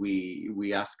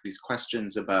 we ask these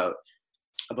questions about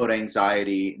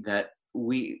anxiety, that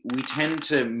we tend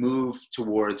to move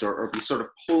towards or be sort of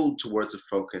pulled towards a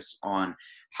focus on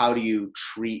how do you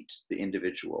treat the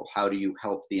individual, how do you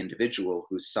help the individual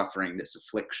who's suffering this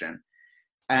affliction,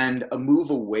 and a move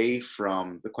away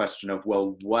from the question of,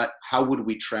 well, how would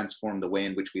we transform the way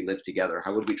in which we live together?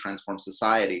 How would we transform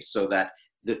society so that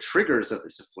the triggers of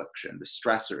this affliction, the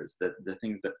stressors, the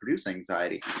things that produce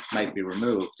anxiety might be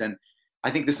removed? And I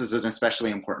think this is an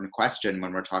especially important question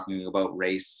when we're talking about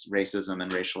racism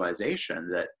and racialization,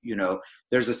 that,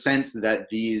 there's a sense that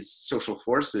these social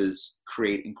forces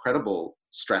create incredible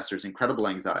stressors, incredible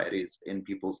anxieties in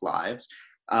people's lives,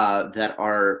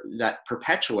 that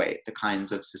perpetuate the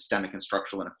kinds of systemic and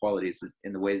structural inequalities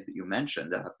in the ways that you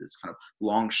mentioned, that have this kind of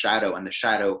long shadow, and the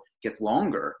shadow gets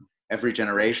longer every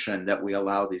generation that we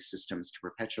allow these systems to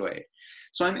perpetuate.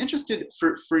 So I'm interested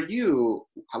for you,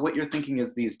 what you're thinking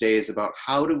is these days about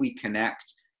how do we connect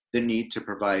the need to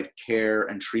provide care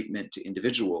and treatment to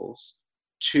individuals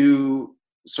to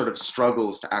sort of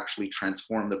struggles to actually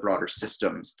transform the broader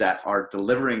systems that are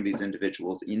delivering these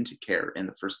individuals into care in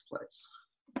the first place.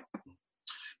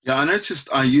 Yeah, I noticed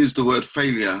I used the word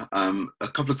failure a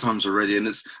couple of times already, and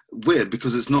it's weird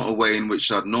because it's not a way in which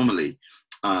I'd normally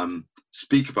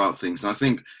speak about things. And I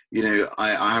think,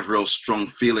 I have real strong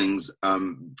feelings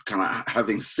kind of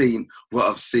having seen what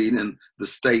I've seen in the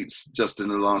States just in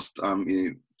the last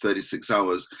 36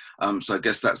 hours. So I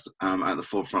guess that's at the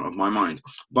forefront of my mind.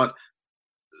 But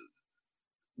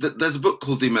there's a book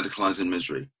called Demedicalizing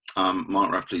Misery.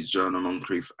 Mark Rapley, Joanna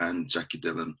Moncrief, and Jackie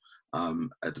Dillon,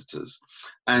 editors.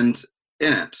 And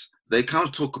in it, they kind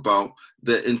of talk about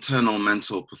the internal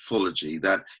mental pathology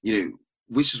that,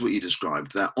 which is what you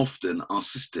described, that often our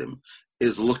system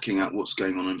is looking at what's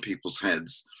going on in people's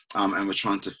heads, and we're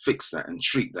trying to fix that and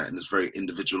treat that in this very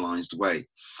individualized way.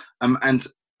 And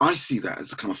I see that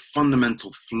as a kind of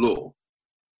fundamental flaw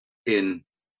in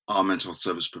our mental health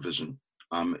service provision,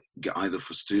 either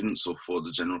for students or for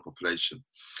the general population.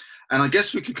 And I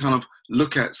guess we could kind of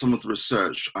look at some of the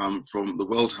research from the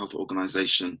World Health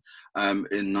Organization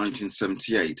in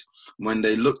 1978, when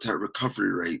they looked at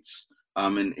recovery rates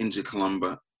in India,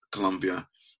 Colombia,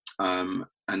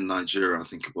 and Nigeria, I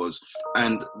think it was.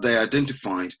 And they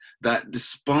identified that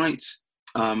despite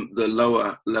the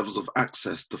lower levels of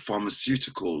access to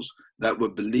pharmaceuticals that were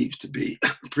believed to be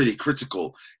pretty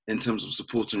critical in terms of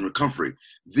supporting recovery,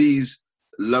 these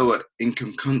lower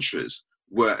income countries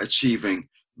were achieving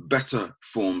better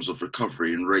forms of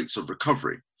recovery and rates of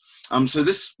recovery. So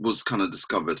this was kind of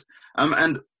discovered.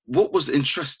 And what was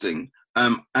interesting,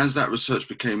 as that research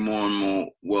became more and more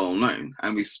well known,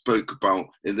 and we spoke about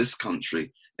in this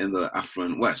country, in the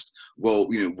affluent West, well,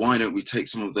 why don't we take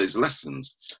some of those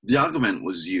lessons? The argument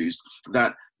was used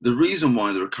that the reason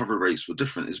why the recovery rates were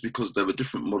different is because there were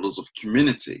different models of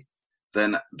community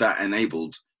then that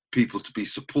enabled people to be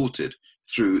supported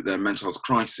through their mental health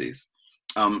crises.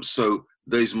 So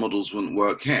those models wouldn't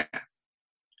work here.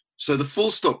 So the full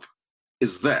stop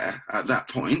is there at that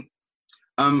point.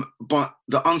 But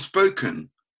the unspoken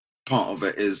part of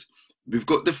it is we've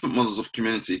got different models of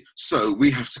community, so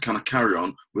we have to kind of carry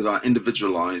on with our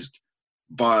individualized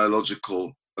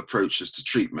biological approaches to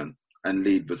treatment and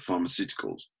lead with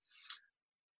pharmaceuticals.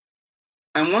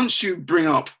 And once you bring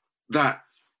up that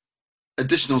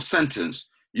additional sentence,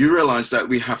 you realize that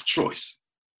we have choice.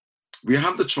 We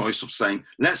have the choice of saying,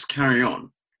 let's carry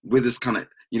on with this kind of,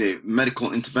 medical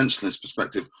interventionist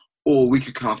perspective, or we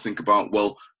could kind of think about,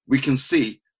 well, we can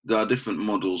see there are different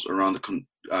models around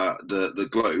the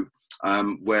globe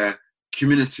where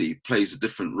community plays a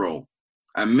different role,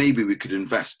 and maybe we could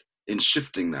invest in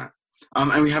shifting that.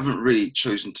 And we haven't really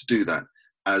chosen to do that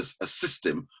as a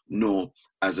system, nor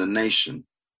as a nation.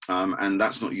 And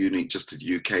that's not unique just to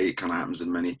the UK. It kind of happens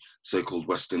in many so-called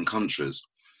Western countries.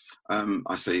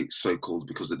 I say so-called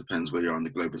because it depends where you're on the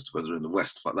globe as to whether in the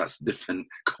West, but that's a different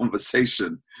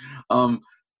conversation.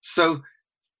 So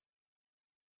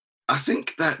I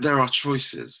think that there are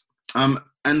choices. And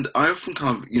I often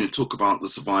kind of, talk about the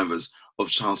survivors of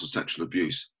childhood sexual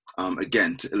abuse,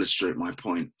 again, to illustrate my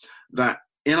point, that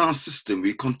in our system,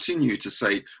 we continue to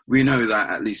say, we know that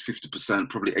at least 50%,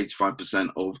 probably 85%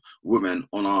 of women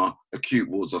on our acute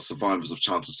wards are survivors of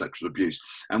childhood sexual abuse.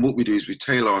 And what we do is we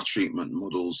tailor our treatment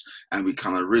models, and we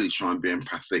kind of really try and be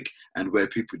empathic, and where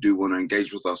people do want to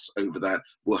engage with us over that,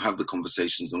 we'll have the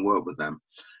conversations and work with them.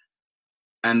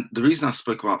 And the reason I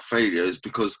spoke about failure is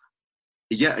because,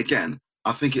 yet again,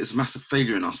 I think it's a massive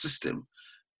failure in our system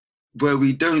where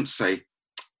we don't say,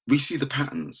 we see the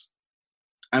patterns,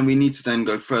 and we need to then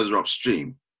go further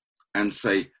upstream and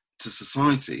say to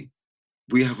society,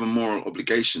 we have a moral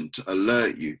obligation to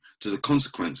alert you to the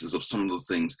consequences of some of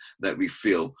the things that we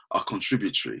feel are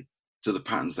contributory to the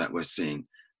patterns that we're seeing.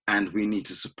 And we need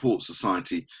to support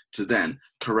society to then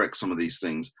correct some of these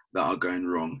things that are going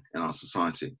wrong in our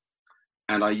society.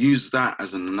 And I use that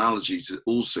as an analogy to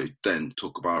also then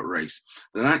talk about race.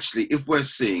 That actually, if we're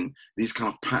seeing these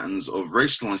kind of patterns of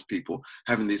racialized people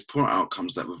having these poor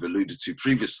outcomes that we've alluded to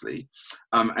previously,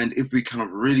 and if we kind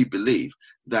of really believe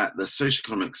that the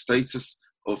socioeconomic status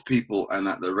of people and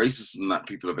that the racism that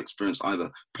people have experienced, either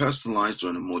personalized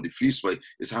or in a more diffuse way,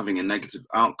 is having a negative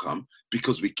outcome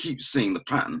because we keep seeing the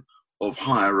pattern of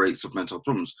higher rates of mental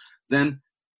problems, then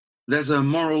there's a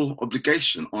moral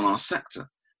obligation on our sector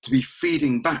to be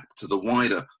feeding back to the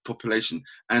wider population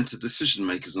and to decision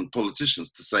makers and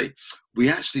politicians to say, we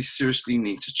actually seriously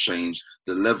need to change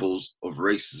the levels of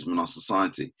racism in our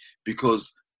society,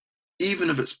 because even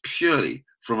if it's purely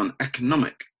from an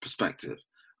economic perspective,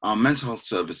 our mental health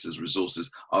services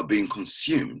resources are being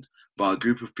consumed by a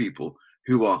group of people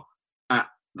who are at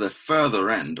the further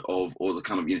end of, or the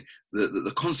kind of,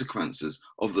 the consequences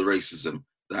of the racism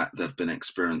that they've been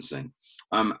experiencing.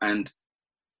 And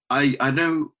I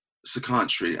know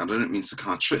psychiatry, and I don't mean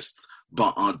psychiatrists,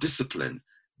 but our discipline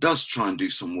does try and do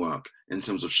some work in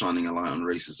terms of shining a light on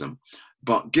racism.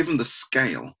 But given the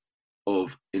scale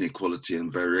of inequality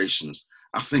and variations,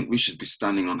 I think we should be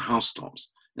standing on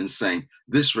housetops and saying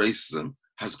this racism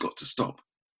has got to stop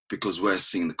because we're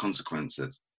seeing the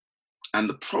consequences. And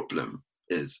the problem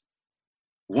is,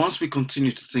 once we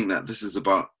continue to think that this is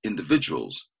about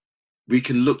individuals, we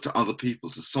can look to other people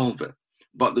to solve it.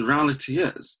 But the reality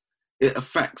is, it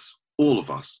affects all of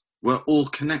us. We're all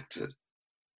connected.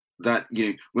 That,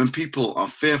 when people are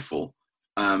fearful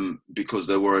because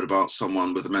they're worried about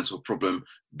someone with a mental problem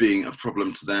being a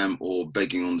problem to them, or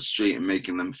begging on the street and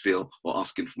making them feel, or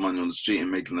asking for money on the street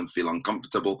and making them feel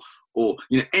uncomfortable, or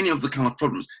any of the kind of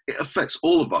problems, it affects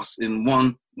all of us in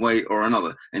one way or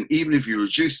another. And even if you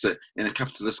reduce it in a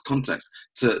capitalist context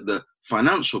to the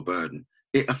financial burden,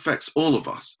 it affects all of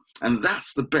us. And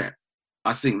that's the bit,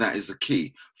 I think that is the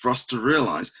key for us to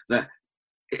realize, that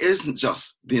it isn't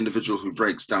just the individual who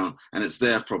breaks down and it's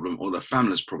their problem or their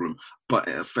family's problem, but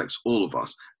it affects all of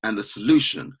us. And the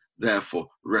solution therefore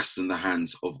rests in the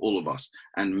hands of all of us.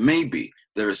 And maybe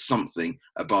there is something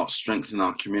about strengthening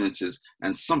our communities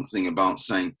and something about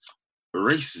saying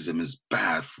racism is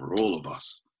bad for all of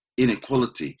us.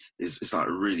 Inequality is like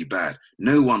really bad.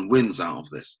 No one wins out of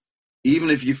this.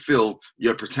 Even if you feel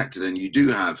you're protected and you do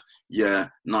have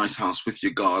your nice house with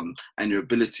your garden and your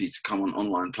ability to come on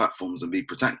online platforms and be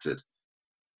protected,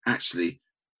 actually,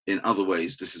 in other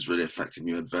ways, this is really affecting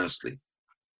you adversely.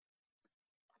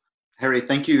 Harry,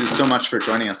 thank you so much for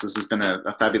joining us. This has been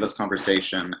a fabulous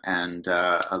conversation, and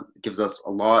gives us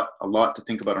a lot to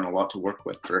think about and a lot to work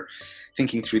with for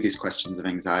thinking through these questions of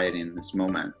anxiety in this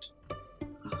moment.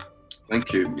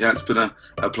 Thank you. Yeah, it's been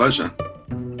a pleasure.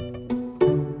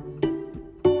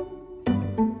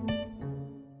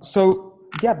 So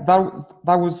yeah,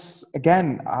 that was,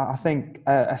 again, I think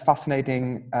a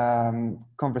fascinating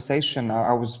conversation.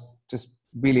 I was just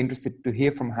really interested to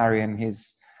hear from Harry and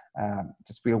his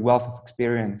just real wealth of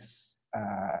experience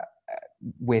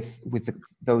with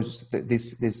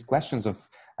these questions of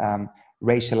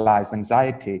racialized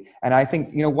anxiety. And I think,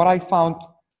 what I found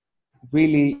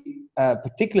really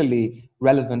particularly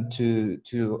relevant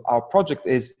to our project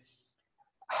is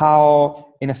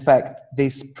how, in effect,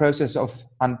 this process of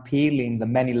unpeeling the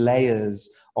many layers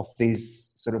of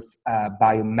this sort of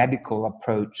biomedical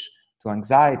approach to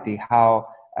anxiety, how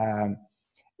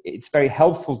it's very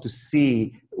helpful to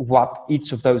see what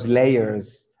each of those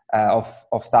layers of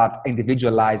that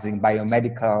individualizing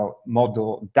biomedical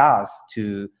model does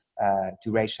to the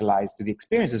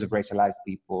experiences of racialized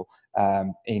people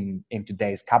in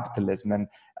today's capitalism. And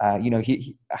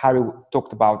Harry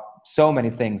talked about so many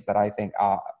things that I think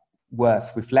are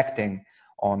worth reflecting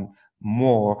on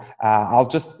more. I'll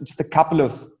just a couple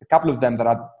of them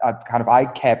that I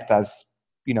kept as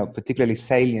particularly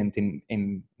salient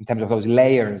in terms of those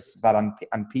layers that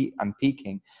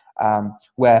unpeaking,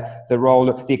 where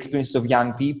the experiences of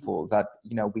young people that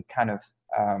we kind of.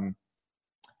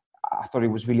 I thought it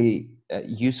was really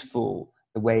useful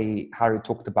the way Harry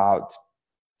talked about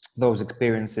those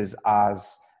experiences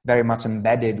as very much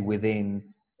embedded within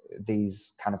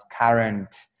these kind of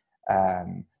current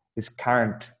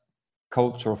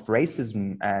culture of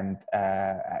racism, and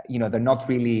they're not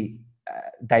really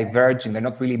diverging. They're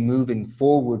not really moving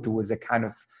forward towards a kind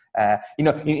of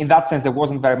in that sense, there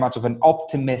wasn't very much of an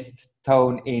optimist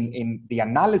tone in the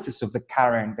analysis of the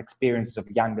current experiences of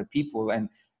younger people, and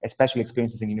especially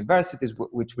experiences in universities,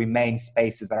 which remain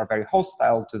spaces that are very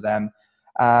hostile to them.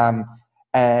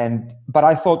 But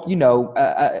I thought,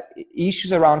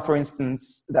 issues around, for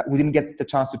instance, that we didn't get the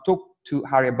chance to talk to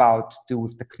Harry about, to do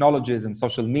with technologies and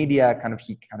social media,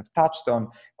 he touched on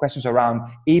questions around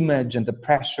image and the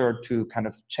pressure to kind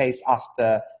of chase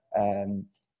after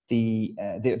the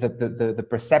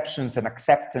perceptions and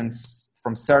acceptance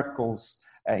from circles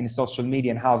in social media,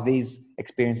 and how these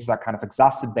experiences are kind of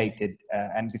exacerbated,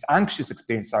 and these anxious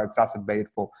experiences are exacerbated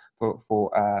for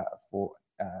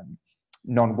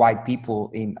non-white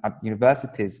people at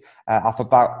universities. I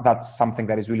thought that's something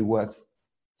that is really worth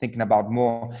thinking about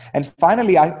more. And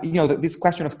finally, this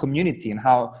question of community and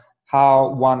how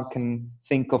one can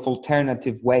think of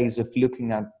alternative ways of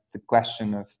looking at the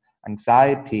question of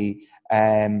anxiety,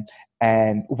 and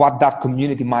what that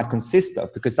community might consist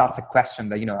of, because that's a question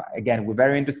that, again, we're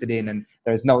very interested in, and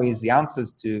there's no easy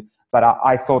answers to. But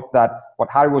I thought that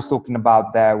what Harry was talking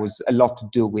about there was a lot to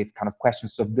do with kind of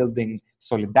questions of building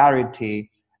solidarity,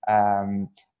 and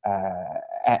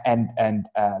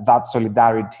that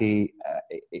solidarity,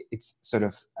 it's sort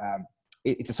of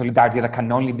it's a solidarity that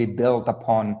can only be built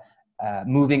upon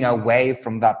moving away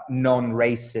from that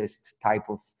non-racist type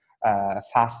of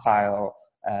facile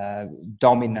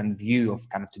dominant view of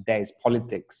kind of today's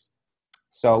politics.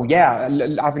 So yeah,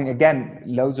 I think, again,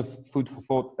 loads of food for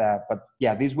thought there. But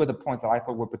yeah, these were the points that I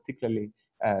thought were particularly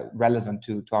relevant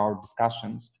to our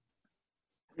discussions.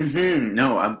 Mm-hmm.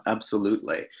 No,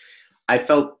 absolutely. I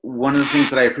felt one of the things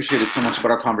that I appreciated so much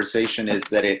about our conversation is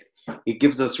that it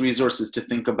gives us resources to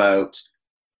think about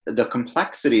the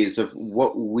complexities of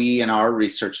what we in our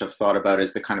research have thought about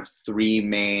as the kind of three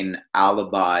main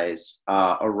alibis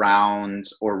around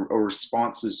or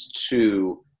responses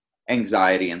to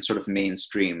anxiety and sort of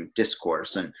mainstream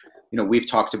discourse. And we've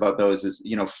talked about those as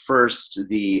first,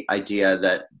 the idea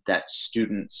that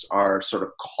students are sort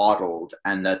of coddled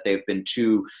and that they've been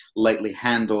too lightly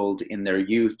handled in their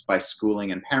youth by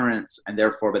schooling and parents, and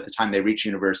therefore by the time they reach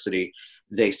university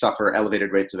they suffer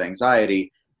elevated rates of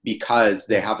anxiety because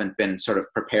they haven't been sort of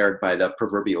prepared by the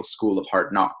proverbial school of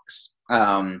hard knocks.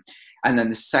 And then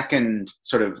the second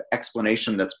sort of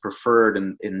explanation that's preferred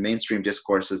in mainstream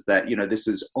discourse is that, this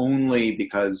is only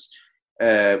because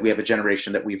we have a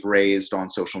generation that we've raised on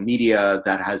social media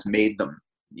that has made them,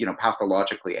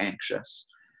 pathologically anxious.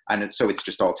 And so it's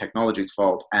just all technology's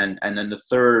fault. And then the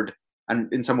third,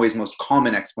 and in some ways most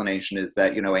common explanation, is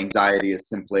that, anxiety is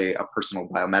simply a personal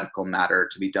biomedical matter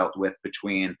to be dealt with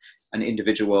between an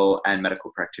individual and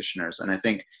medical practitioners. And I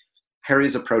think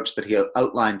Harry's approach that he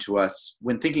outlined to us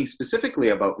when thinking specifically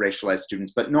about racialized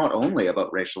students, but not only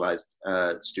about racialized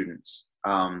students,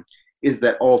 is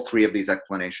that all three of these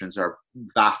explanations are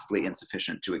vastly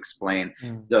insufficient to explain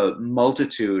the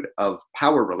multitude of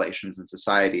power relations in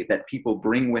society that people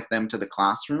bring with them to the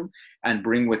classroom and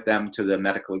bring with them to the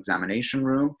medical examination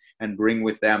room and bring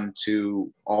with them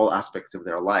to all aspects of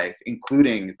their life,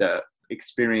 including the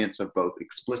experience of both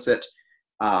explicit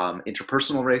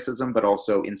interpersonal racism, but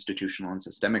also institutional and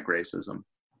systemic racism.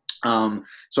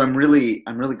 So I'm really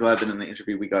glad that in the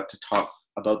interview we got to talk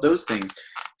about those things.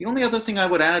 The only other thing I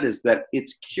would add is that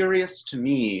it's curious to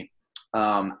me,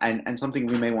 and something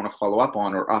we may want to follow up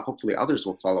on, or hopefully others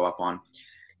will follow up on,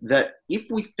 that if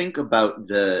we think about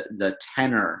the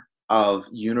tenor of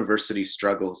university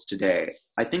struggles today,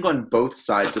 I think on both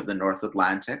sides of the North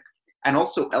Atlantic, and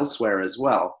also elsewhere as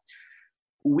well,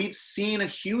 we've seen a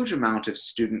huge amount of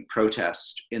student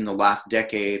protest in the last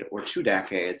decade or 2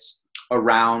 decades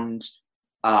around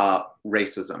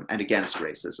racism and against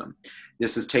racism.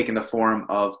 This has taken the form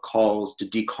of calls to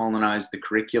decolonize the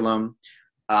curriculum.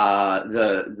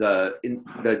 The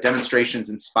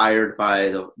demonstrations inspired by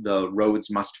the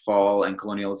Rhodes Must Fall and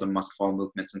Colonialism Must Fall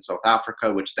movements in South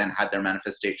Africa, which then had their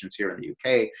manifestations here in the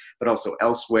UK, but also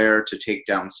elsewhere, to take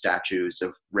down statues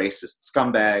of racist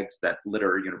scumbags that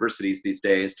litter universities these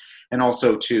days, and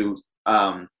also to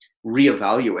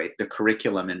reevaluate the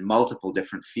curriculum in multiple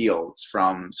different fields,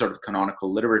 from sort of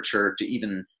canonical literature to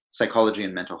even psychology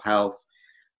and mental health.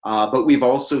 But we've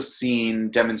also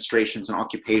seen demonstrations and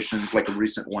occupations like a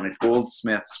recent one at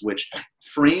Goldsmiths, which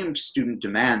framed student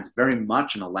demands very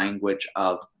much in a language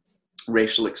of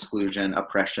racial exclusion,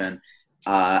 oppression,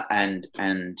 and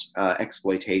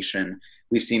exploitation.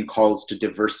 We've seen calls to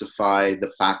diversify the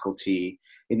faculty.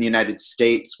 In the United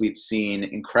States, we've seen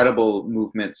incredible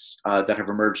movements that have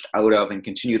emerged out of and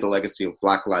continue the legacy of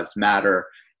Black Lives Matter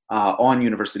on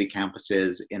university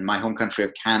campuses. In my home country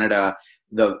of Canada,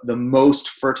 the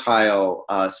most fertile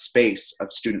space of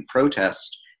student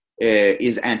protest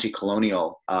is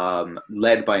anti-colonial,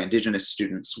 led by Indigenous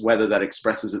students, whether that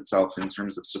expresses itself in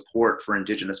terms of support for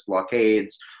Indigenous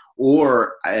blockades,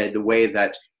 or the way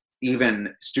that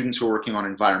even students who are working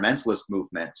on environmentalist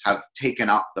movements have taken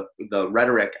up the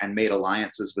rhetoric and made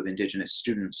alliances with Indigenous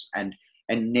students and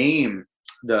name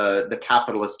the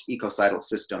capitalist ecocidal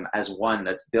system as one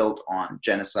that's built on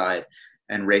genocide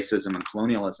and racism and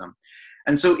colonialism.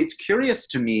 And so it's curious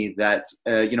to me that,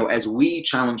 as we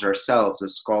challenge ourselves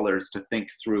as scholars to think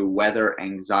through whether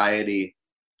anxiety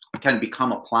can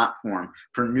become a platform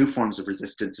for new forms of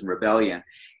resistance and rebellion,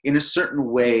 in a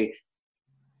certain way,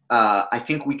 I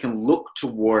think we can look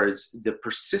towards the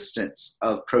persistence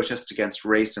of protests against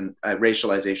race and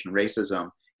racialization, racism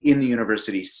in the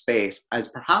university space as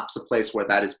perhaps a place where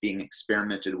that is being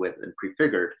experimented with and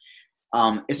prefigured,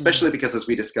 especially because, as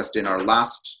we discussed in our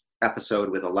last episode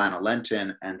with Alana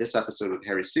Lenton and this episode with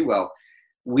Harry Sewell,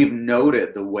 we've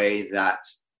noted the way that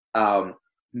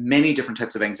many different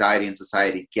types of anxiety in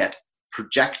society get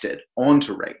projected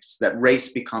onto race, that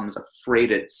race becomes a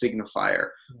freighted signifier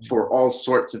for all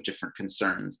sorts of different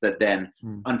concerns that then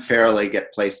unfairly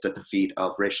get placed at the feet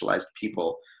of racialized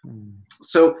people.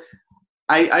 So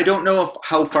I don't know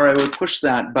how far I would push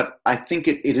that, but I think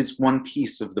it is one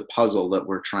piece of the puzzle that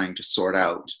we're trying to sort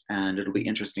out, and it'll be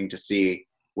interesting to see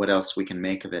what else we can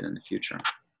make of it in the future.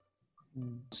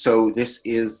 So this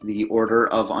is the Order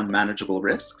of Unmanageable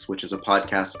Risks, which is a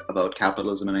podcast about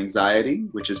capitalism and anxiety,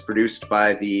 which is produced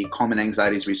by the Common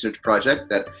Anxieties Research Project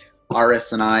that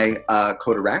Aris and I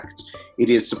co-direct. It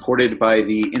is supported by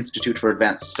the Institute for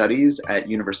Advanced Studies at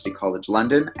University College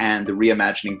London and the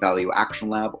Reimagining Value Action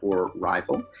Lab, or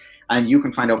RIVAL. And you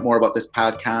can find out more about this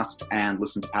podcast and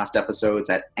listen to past episodes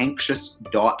at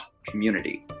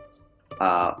anxious.community.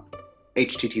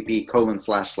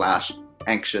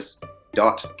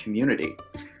 http://anxious.community.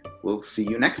 We'll see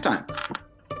you next time.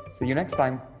 See you next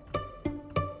time.